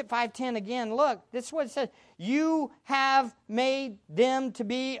 Look at 5:10 again. Look, this is what it says. You have made them to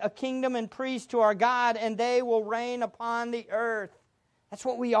be a kingdom and priests to our God, and they will reign upon the earth. That's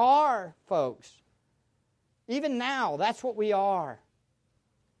what we are, folks. Even now, that's what we are.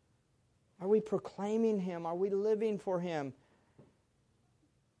 Are we proclaiming him? Are we living for him?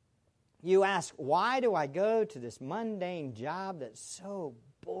 You ask, why do I go to this mundane job that's so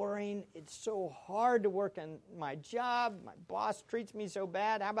boring? It's so hard to work in my job. My boss treats me so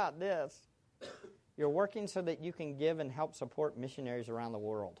bad. How about this? You're working so that you can give and help support missionaries around the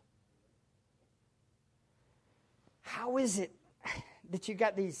world. How is it that you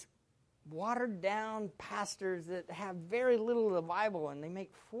got these watered down pastors that have very little of the Bible and they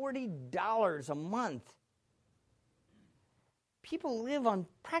make $40 a month? People live on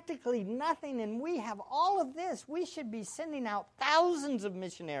practically nothing, and we have all of this. We should be sending out thousands of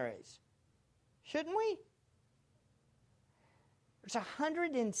missionaries. Shouldn't we? There's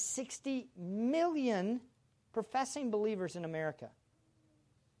 160 million professing believers in America.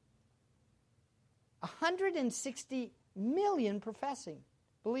 160 million professing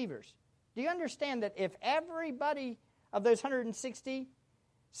believers. Do you understand that if everybody of those 160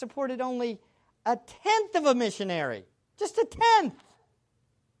 supported only a tenth of a missionary, just a tenth,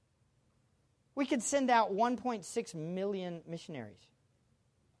 we could send out 1.6 million missionaries.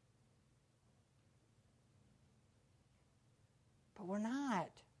 But we're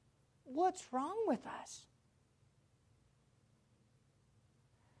not. What's wrong with us?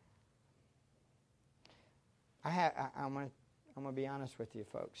 I'm going to be honest with you,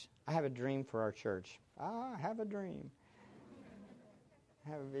 folks. I have a dream for our church. I have a dream. I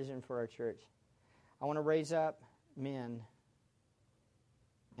have a vision for our church. I want to raise up men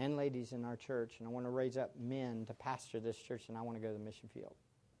and ladies in our church, and I want to raise up men to pastor this church, and I want to go to the mission field.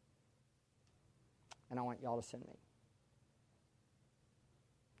 And I want y'all to send me.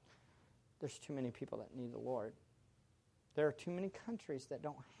 There's too many people that need the Lord. There are too many countries that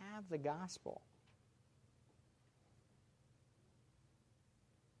don't have the gospel.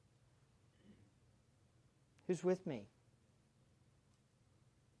 Who's with me?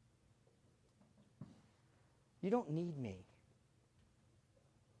 You don't need me.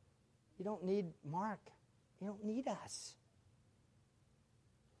 You don't need Mark. You don't need us.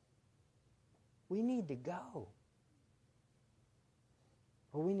 We need to go.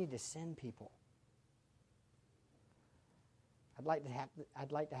 But we need to send people. I'd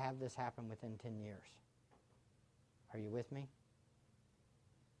like to have this happen within 10 years. Are you with me?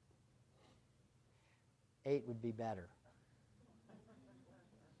 8 would be better.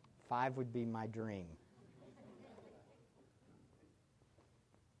 5 would be my dream.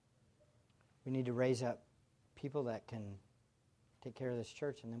 We need to raise up people that can take care of this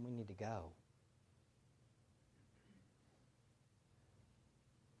church, and then we need to go.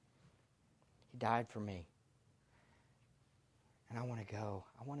 He died for me. And I want to go.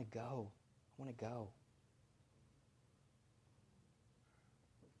 I want to go. I want to go.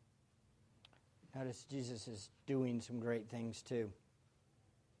 Notice Jesus is doing some great things too.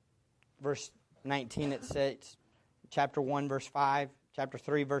 Verse 19 it says, chapter 1 verse 5, chapter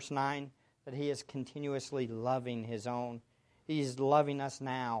 3 verse 9, that he is continuously loving his own. He's loving us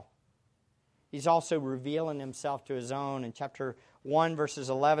now. He's also revealing himself to his own. In chapter 1, verses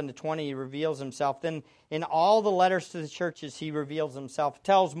 11 to 20, he reveals himself. Then in all the letters to the churches, he reveals himself,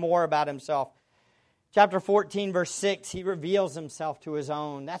 tells more about himself. Chapter 14, verse 6, he reveals himself to his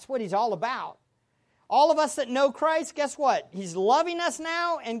own. That's what he's all about. All of us that know Christ, guess what? He's loving us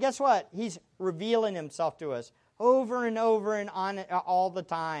now, and guess what? He's revealing himself to us over and over and on all the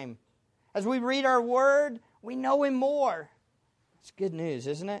time. As we read our word, we know him more. It's good news,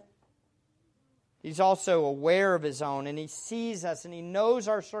 isn't it? He's also aware of his own, and he sees us, and he knows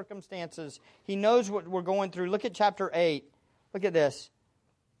our circumstances. He knows what we're going through. Look at chapter 8. Look at this.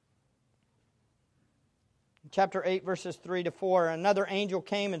 Chapter 8, verses 3 to 4. Another angel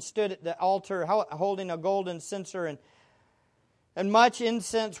came and stood at the altar holding a golden censer, and much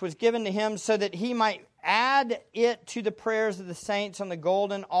incense was given to him so that he might add it to the prayers of the saints on the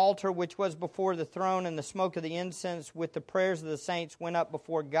golden altar which was before the throne, and the smoke of the incense with the prayers of the saints went up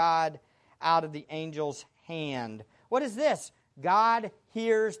before God out of the angel's hand. What is this? God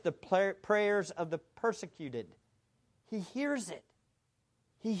hears the prayers of the persecuted. He hears it.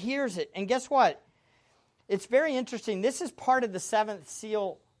 He hears it. And guess what? It's very interesting. This is part of the seventh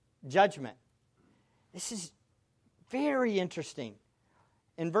seal judgment. This is very interesting.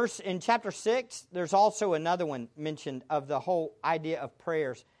 In chapter 6, there's also another one mentioned of the whole idea of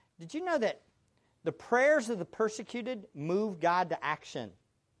prayers. Did you know that the prayers of the persecuted move God to action?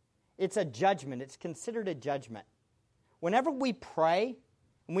 It's a judgment. It's considered a judgment. Whenever we pray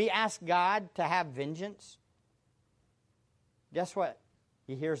and we ask God to have vengeance, guess what?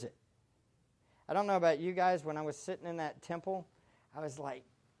 He hears it. I don't know about you guys, when I was sitting in that temple, I was like,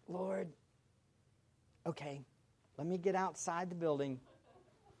 Lord, okay, let me get outside the building,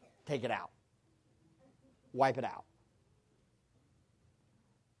 take it out, wipe it out.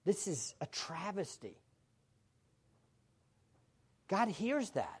 This is a travesty. God hears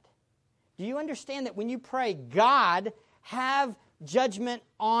that. Do you understand that when you pray, God, have judgment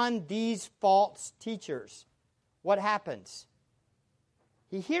on these false teachers? What happens?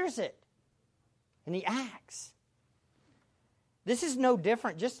 He hears it, and he acts. This is no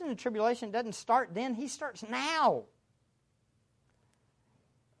different. Just in the tribulation, it doesn't start then. He starts now.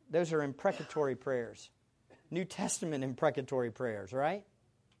 Those are imprecatory prayers. New Testament imprecatory prayers, right?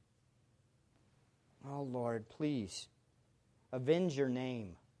 Oh, Lord, please, avenge your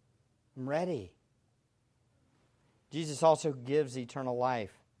name. I'm ready. Jesus also gives eternal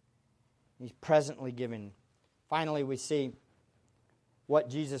life. He's presently giving. Finally, we see what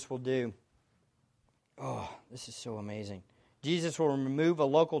Jesus will do. Oh, this is so amazing. Jesus will remove a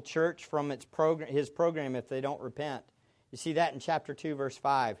local church from his program if they don't repent. You see that in chapter 2, verse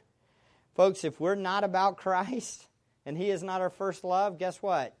 5. Folks, if we're not about Christ and he is not our first love, guess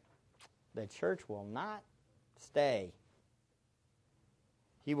what? The church will not stay.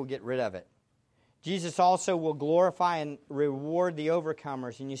 He will get rid of it. Jesus also will glorify and reward the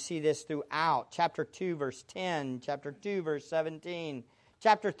overcomers. And you see this throughout. Chapter 2, verse 10. Chapter 2, verse 17.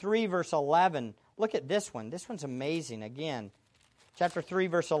 Chapter 3, verse 11. Look at this one. This one's amazing. Again, chapter 3,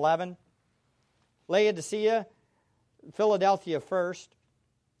 verse 11. Laodicea, Philadelphia first.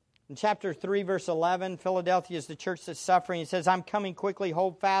 In chapter 3, verse 11, Philadelphia is the church that's suffering. He says, I'm coming quickly.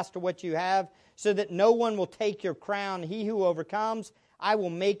 Hold fast to what you have, so that no one will take your crown. He who overcomes, I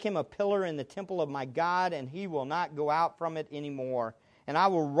will make him a pillar in the temple of my God, and he will not go out from it anymore. And I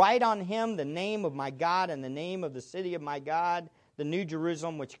will write on him the name of my God and the name of the city of my God, the new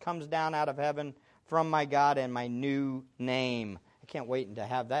Jerusalem, which comes down out of heaven from my God, and my new name. I can't wait to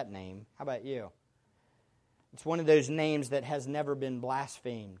have that name. How about you? It's one of those names that has never been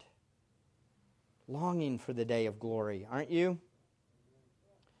blasphemed. Longing for the day of glory, aren't you?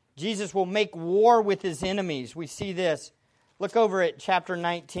 Jesus will make war with his enemies. We see this. Look over at chapter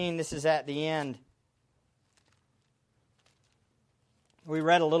 19. This is at the end. We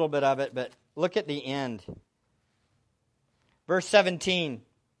read a little bit of it, but look at the end. Verse 17.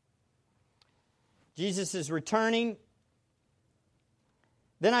 Jesus is returning.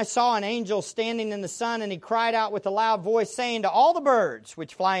 Then I saw an angel standing in the sun, and he cried out with a loud voice, saying to all the birds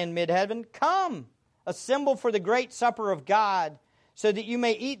which fly in mid-heaven, Come, assemble for the great supper of God, so that you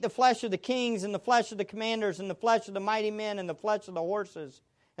may eat the flesh of the kings, and the flesh of the commanders, and the flesh of the mighty men, and the flesh of the horses,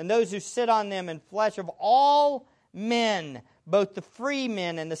 and those who sit on them, and flesh of all men, both the free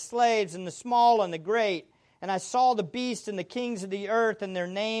men and the slaves, and the small and the great. And I saw the beast and the kings of the earth, and their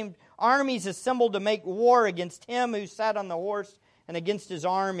named armies assembled to make war against him who sat on the horse, and against his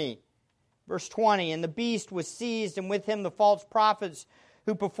army. Verse 20, and the beast was seized, and with him the false prophets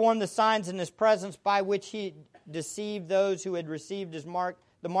who performed the signs in his presence, by which he deceived those who had received his mark,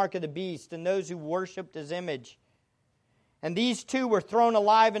 the mark of the beast, and those who worshipped his image. And these two were thrown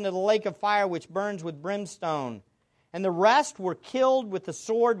alive into the lake of fire, which burns with brimstone. And the rest were killed with the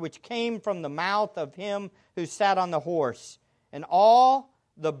sword which came from the mouth of him who sat on the horse. And all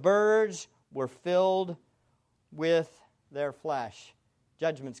the birds were filled with their flesh.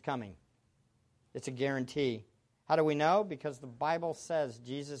 Judgment's coming. It's a guarantee. How do we know? Because the Bible says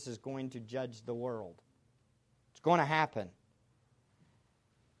Jesus is going to judge the world. It's going to happen.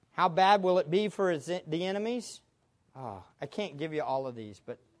 How bad will it be for the enemies? Oh, I can't give you all of these,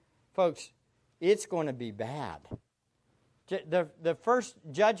 but folks, it's going to be bad. The first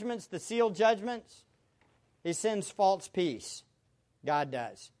judgments, the sealed judgments, He sends false peace. God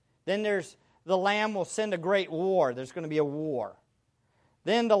does. Then there's the Lamb will send a great war. There's going to be a war.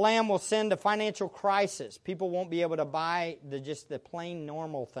 Then the Lamb will send a financial crisis. People won't be able to buy just the plain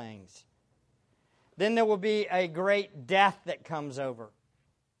normal things. Then there will be a great death that comes over,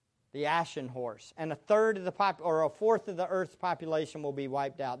 the ashen horse, and a fourth of the earth's population will be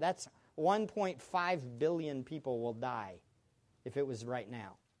wiped out. That's 1.5 billion people will die if it was right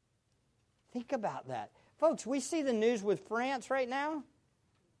now. Think about that. Folks, we see the news with France right now.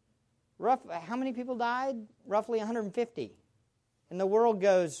 How many people died? Roughly 150. And the world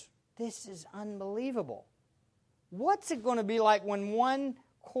goes, this is unbelievable. What's it going to be like when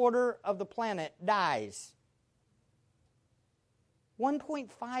 1/4 of the planet dies?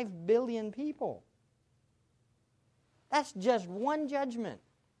 1.5 billion people. That's just one judgment.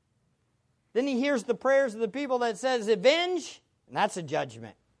 Then He hears the prayers of the people that says, avenge, and that's a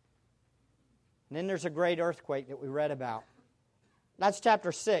judgment. And then there's a great earthquake that we read about. That's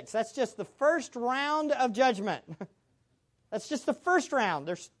chapter 6. That's just the first round of judgment. That's just the first round.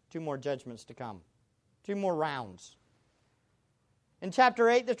 There's 2 more judgments to come. 2 more rounds. In chapter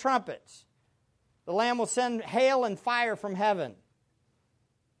 8, the trumpets. The Lamb will send hail and fire from heaven.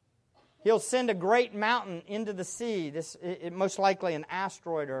 He'll send a great mountain into the sea. Most likely an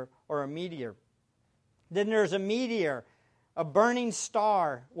asteroid or a meteor. Then there's a meteor. A burning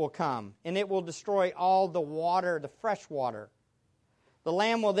star will come, and it will destroy all the water, the fresh water. The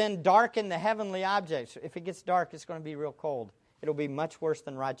Lamb will then darken the heavenly objects. If it gets dark, it's going to be real cold. It'll be much worse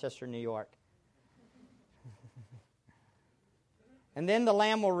than Rochester, New York. And then the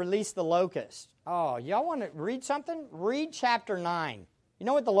Lamb will release the locust. Oh, y'all want to read something? Read chapter 9. You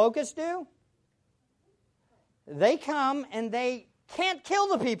know what the locusts do? They come and they can't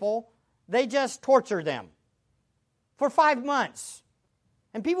kill the people. They just torture them for 5 months.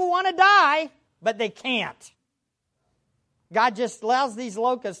 And people want to die, but they can't. God just allows these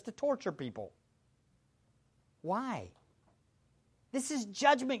locusts to torture people. Why? This is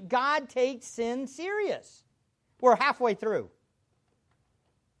judgment. God takes sin serious. We're halfway through.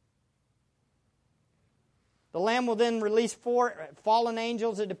 The Lamb will then release 4 fallen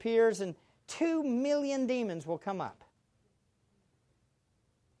angels, it appears, and 2 million demons will come up.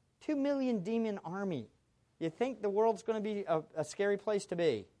 2 million demon army. You think the world's going to be a scary place to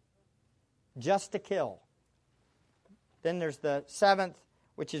be? Just to kill. Then there's the 7th,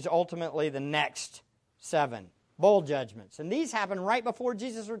 which is ultimately the next 7 bowl judgments. And these happen right before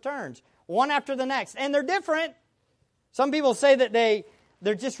Jesus returns, one after the next. And they're different. Some people say that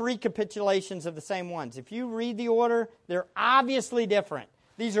they're just recapitulations of the same ones. If you read the order, they're obviously different.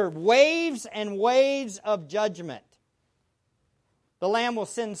 These are waves and waves of judgment. The Lamb will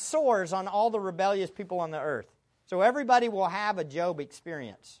send sores on all the rebellious people on the earth. So everybody will have a Job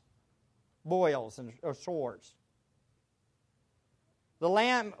experience. Boils or sores. The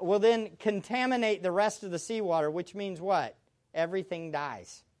Lamb will then contaminate the rest of the seawater, which means what? Everything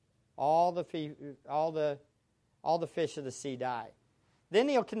dies. All the fish of the sea die. Then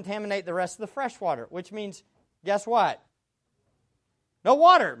He'll contaminate the rest of the fresh water, which means, guess what? No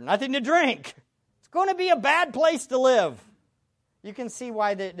water, nothing to drink. It's going to be a bad place to live. You can see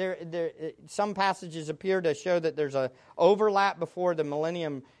why some passages appear to show that there's a overlap before the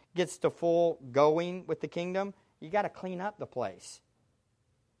millennium gets to full going with the kingdom. You got to clean up the place.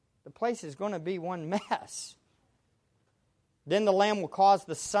 The place is going to be one mess. Then the Lamb will cause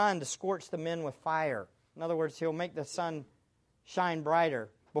the sun to scorch the men with fire. In other words, He'll make the sun shine brighter.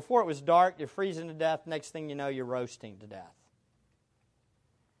 Before it was dark, you're freezing to death. Next thing you know, you're roasting to death.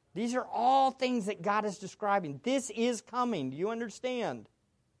 These are all things that God is describing. This is coming. Do you understand?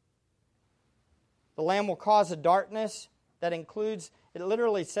 The Lamb will cause a darkness that includes, it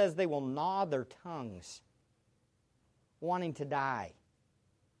literally says they will gnaw their tongues, wanting to die.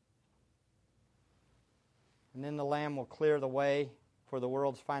 And then the Lamb will clear the way for the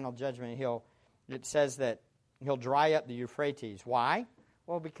world's final judgment. It says that He'll dry up the Euphrates. Why?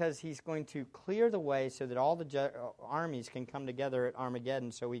 Well, because He's going to clear the way so that all the armies can come together at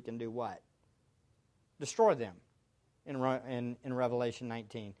Armageddon so He can do what? Destroy them in Revelation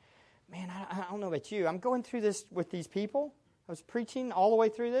 19. Man, I don't know about you. I'm going through this with these people. I was preaching all the way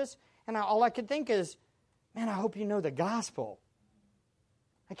through this, and all I could think is, man, I hope you know the gospel.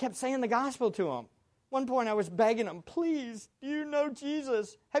 I kept saying the gospel to them. One point I was begging them, please, do you know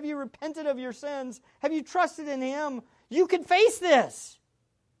Jesus? Have you repented of your sins? Have you trusted in Him? You can face this.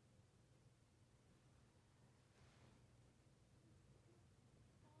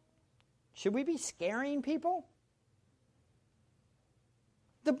 Should we be scaring people?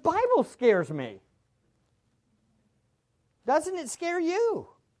 The Bible scares me. Doesn't it scare you?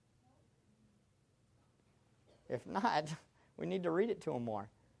 If not, we need to read it to them more.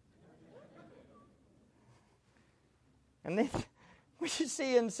 And then we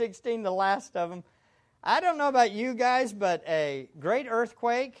see in 16 the last of them. I don't know about you guys, but a great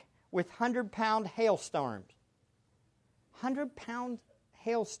earthquake with 100-pound hailstorms. 100-pound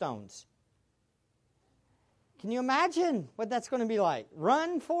hailstones. Can you imagine what that's going to be like?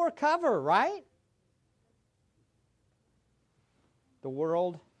 Run for cover, right? The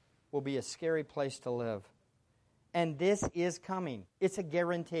world will be a scary place to live. And this is coming. It's a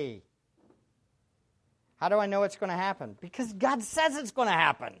guarantee. How do I know it's going to happen? Because God says it's going to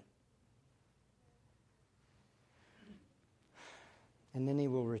happen. And then He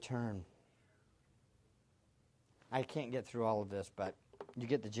will return. I can't get through all of this, but you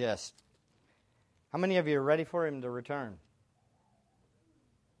get the gist. How many of you are ready for Him to return?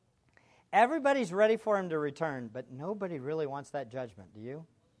 Everybody's ready for Him to return, but nobody really wants that judgment, do you?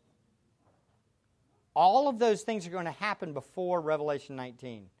 All of those things are going to happen before Revelation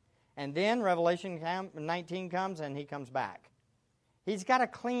 19. And then Revelation 19 comes and He comes back. He's got to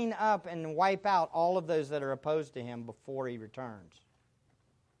clean up and wipe out all of those that are opposed to Him before He returns.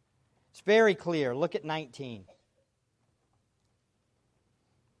 It's very clear. Look at 19.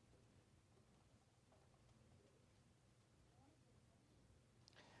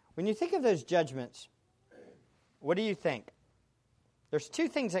 When you think of those judgments, what do you think? There's two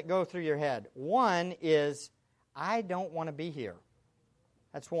things that go through your head. One is, I don't want to be here.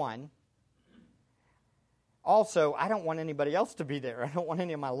 That's one. Also, I don't want anybody else to be there. I don't want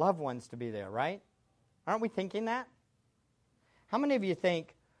any of my loved ones to be there, right? Aren't we thinking that? How many of you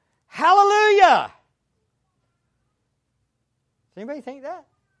think, hallelujah? Does anybody think that?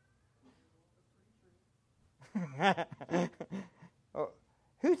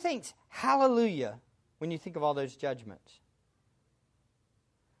 Who thinks hallelujah when you think of all those judgments?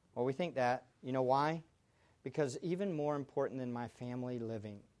 Well, we think that. You know why? Because even more important than my family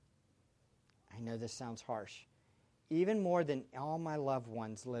living, I know this sounds harsh, even more than all my loved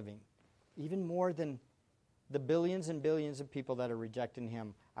ones living, even more than the billions and billions of people that are rejecting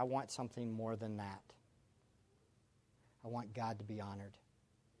Him, I want something more than that. I want God to be honored.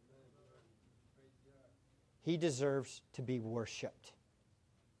 He deserves to be worshiped.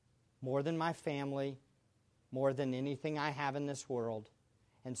 More than my family, more than anything I have in this world.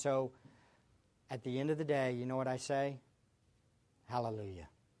 And so, at the end of the day, you know what I say? Hallelujah.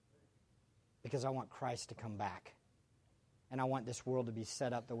 Because I want Christ to come back. And I want this world to be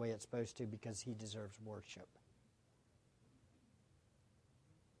set up the way it's supposed to because He deserves worship.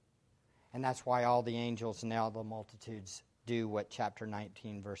 And that's why all the angels and all the multitudes do what chapter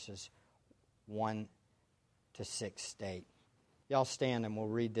 19, verses 1 to 6 state. Y'all stand and we'll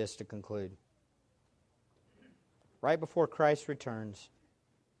read this to conclude. Right before Christ returns,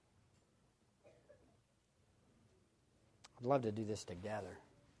 I'd love to do this together.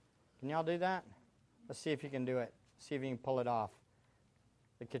 Can y'all do that? Let's see if you can do it. See if you can pull it off.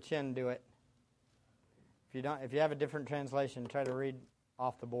 The Kachin, do it. If you have a different translation, try to read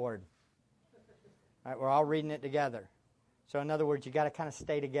off the board. All right, we're all reading it together. So in other words, you got to kind of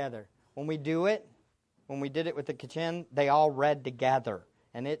stay together. When we do it, when we did it with the Kachin, they all read together,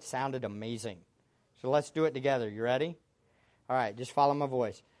 and it sounded amazing. So let's do it together. You ready? All right, just follow my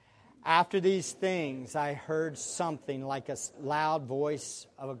voice. After these things, I heard something like a loud voice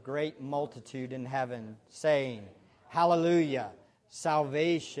of a great multitude in heaven, saying, Hallelujah!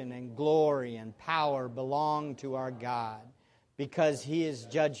 Salvation and glory and power belong to our God, because His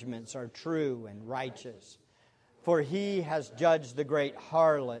judgments are true and righteous. For He has judged the great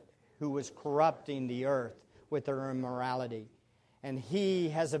harlot who was corrupting the earth with her immorality, and He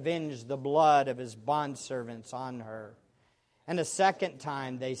has avenged the blood of His bondservants on her. And a second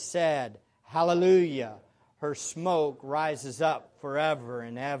time they said, Hallelujah! Her smoke rises up forever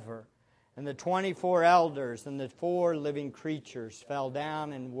and ever. And the 24 elders and the 4 living creatures fell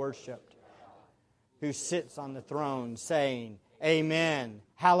down and worshipped, who sits on the throne, saying, Amen,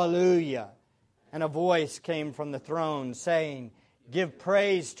 Hallelujah. And a voice came from the throne, saying, Give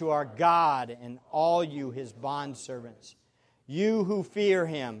praise to our God, and all you His bondservants, you who fear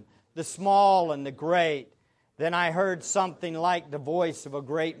Him, the small and the great. Then I heard something like the voice of a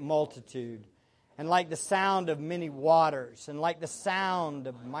great multitude, and like the sound of many waters, and like the sound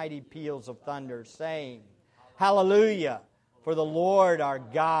of mighty peals of thunder, saying, Hallelujah, for the Lord our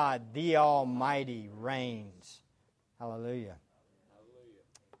God, the Almighty, reigns. Hallelujah.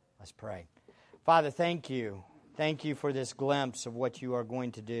 Let's pray. Father, thank you. Thank you for this glimpse of what you are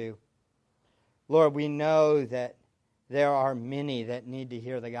going to do. Lord, we know that there are many that need to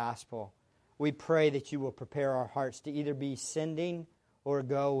hear the gospel. We pray that you will prepare our hearts to either be sending or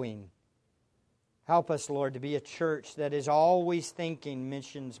going. Help us, Lord, to be a church that is always thinking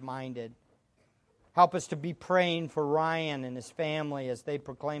missions-minded. Help us to be praying for Ryan and his family as they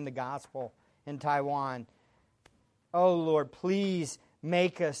proclaim the gospel in Taiwan. Oh, Lord, please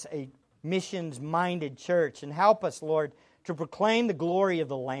make us a missions-minded church, and help us, Lord, to proclaim the glory of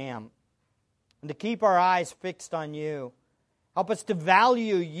the Lamb and to keep our eyes fixed on you. Help us to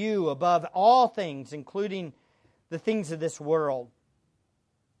value you above all things, including the things of this world.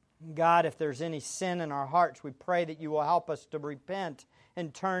 God, if there's any sin in our hearts, we pray that you will help us to repent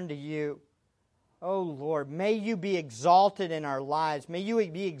and turn to you. Oh, Lord, may you be exalted in our lives. May you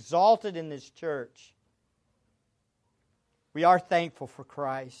be exalted in this church. We are thankful for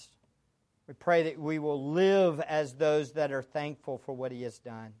Christ. We pray that we will live as those that are thankful for what He has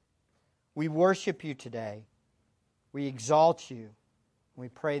done. We worship you today. We exalt you. We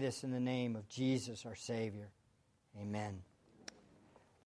pray this in the name of Jesus, our Savior. Amen.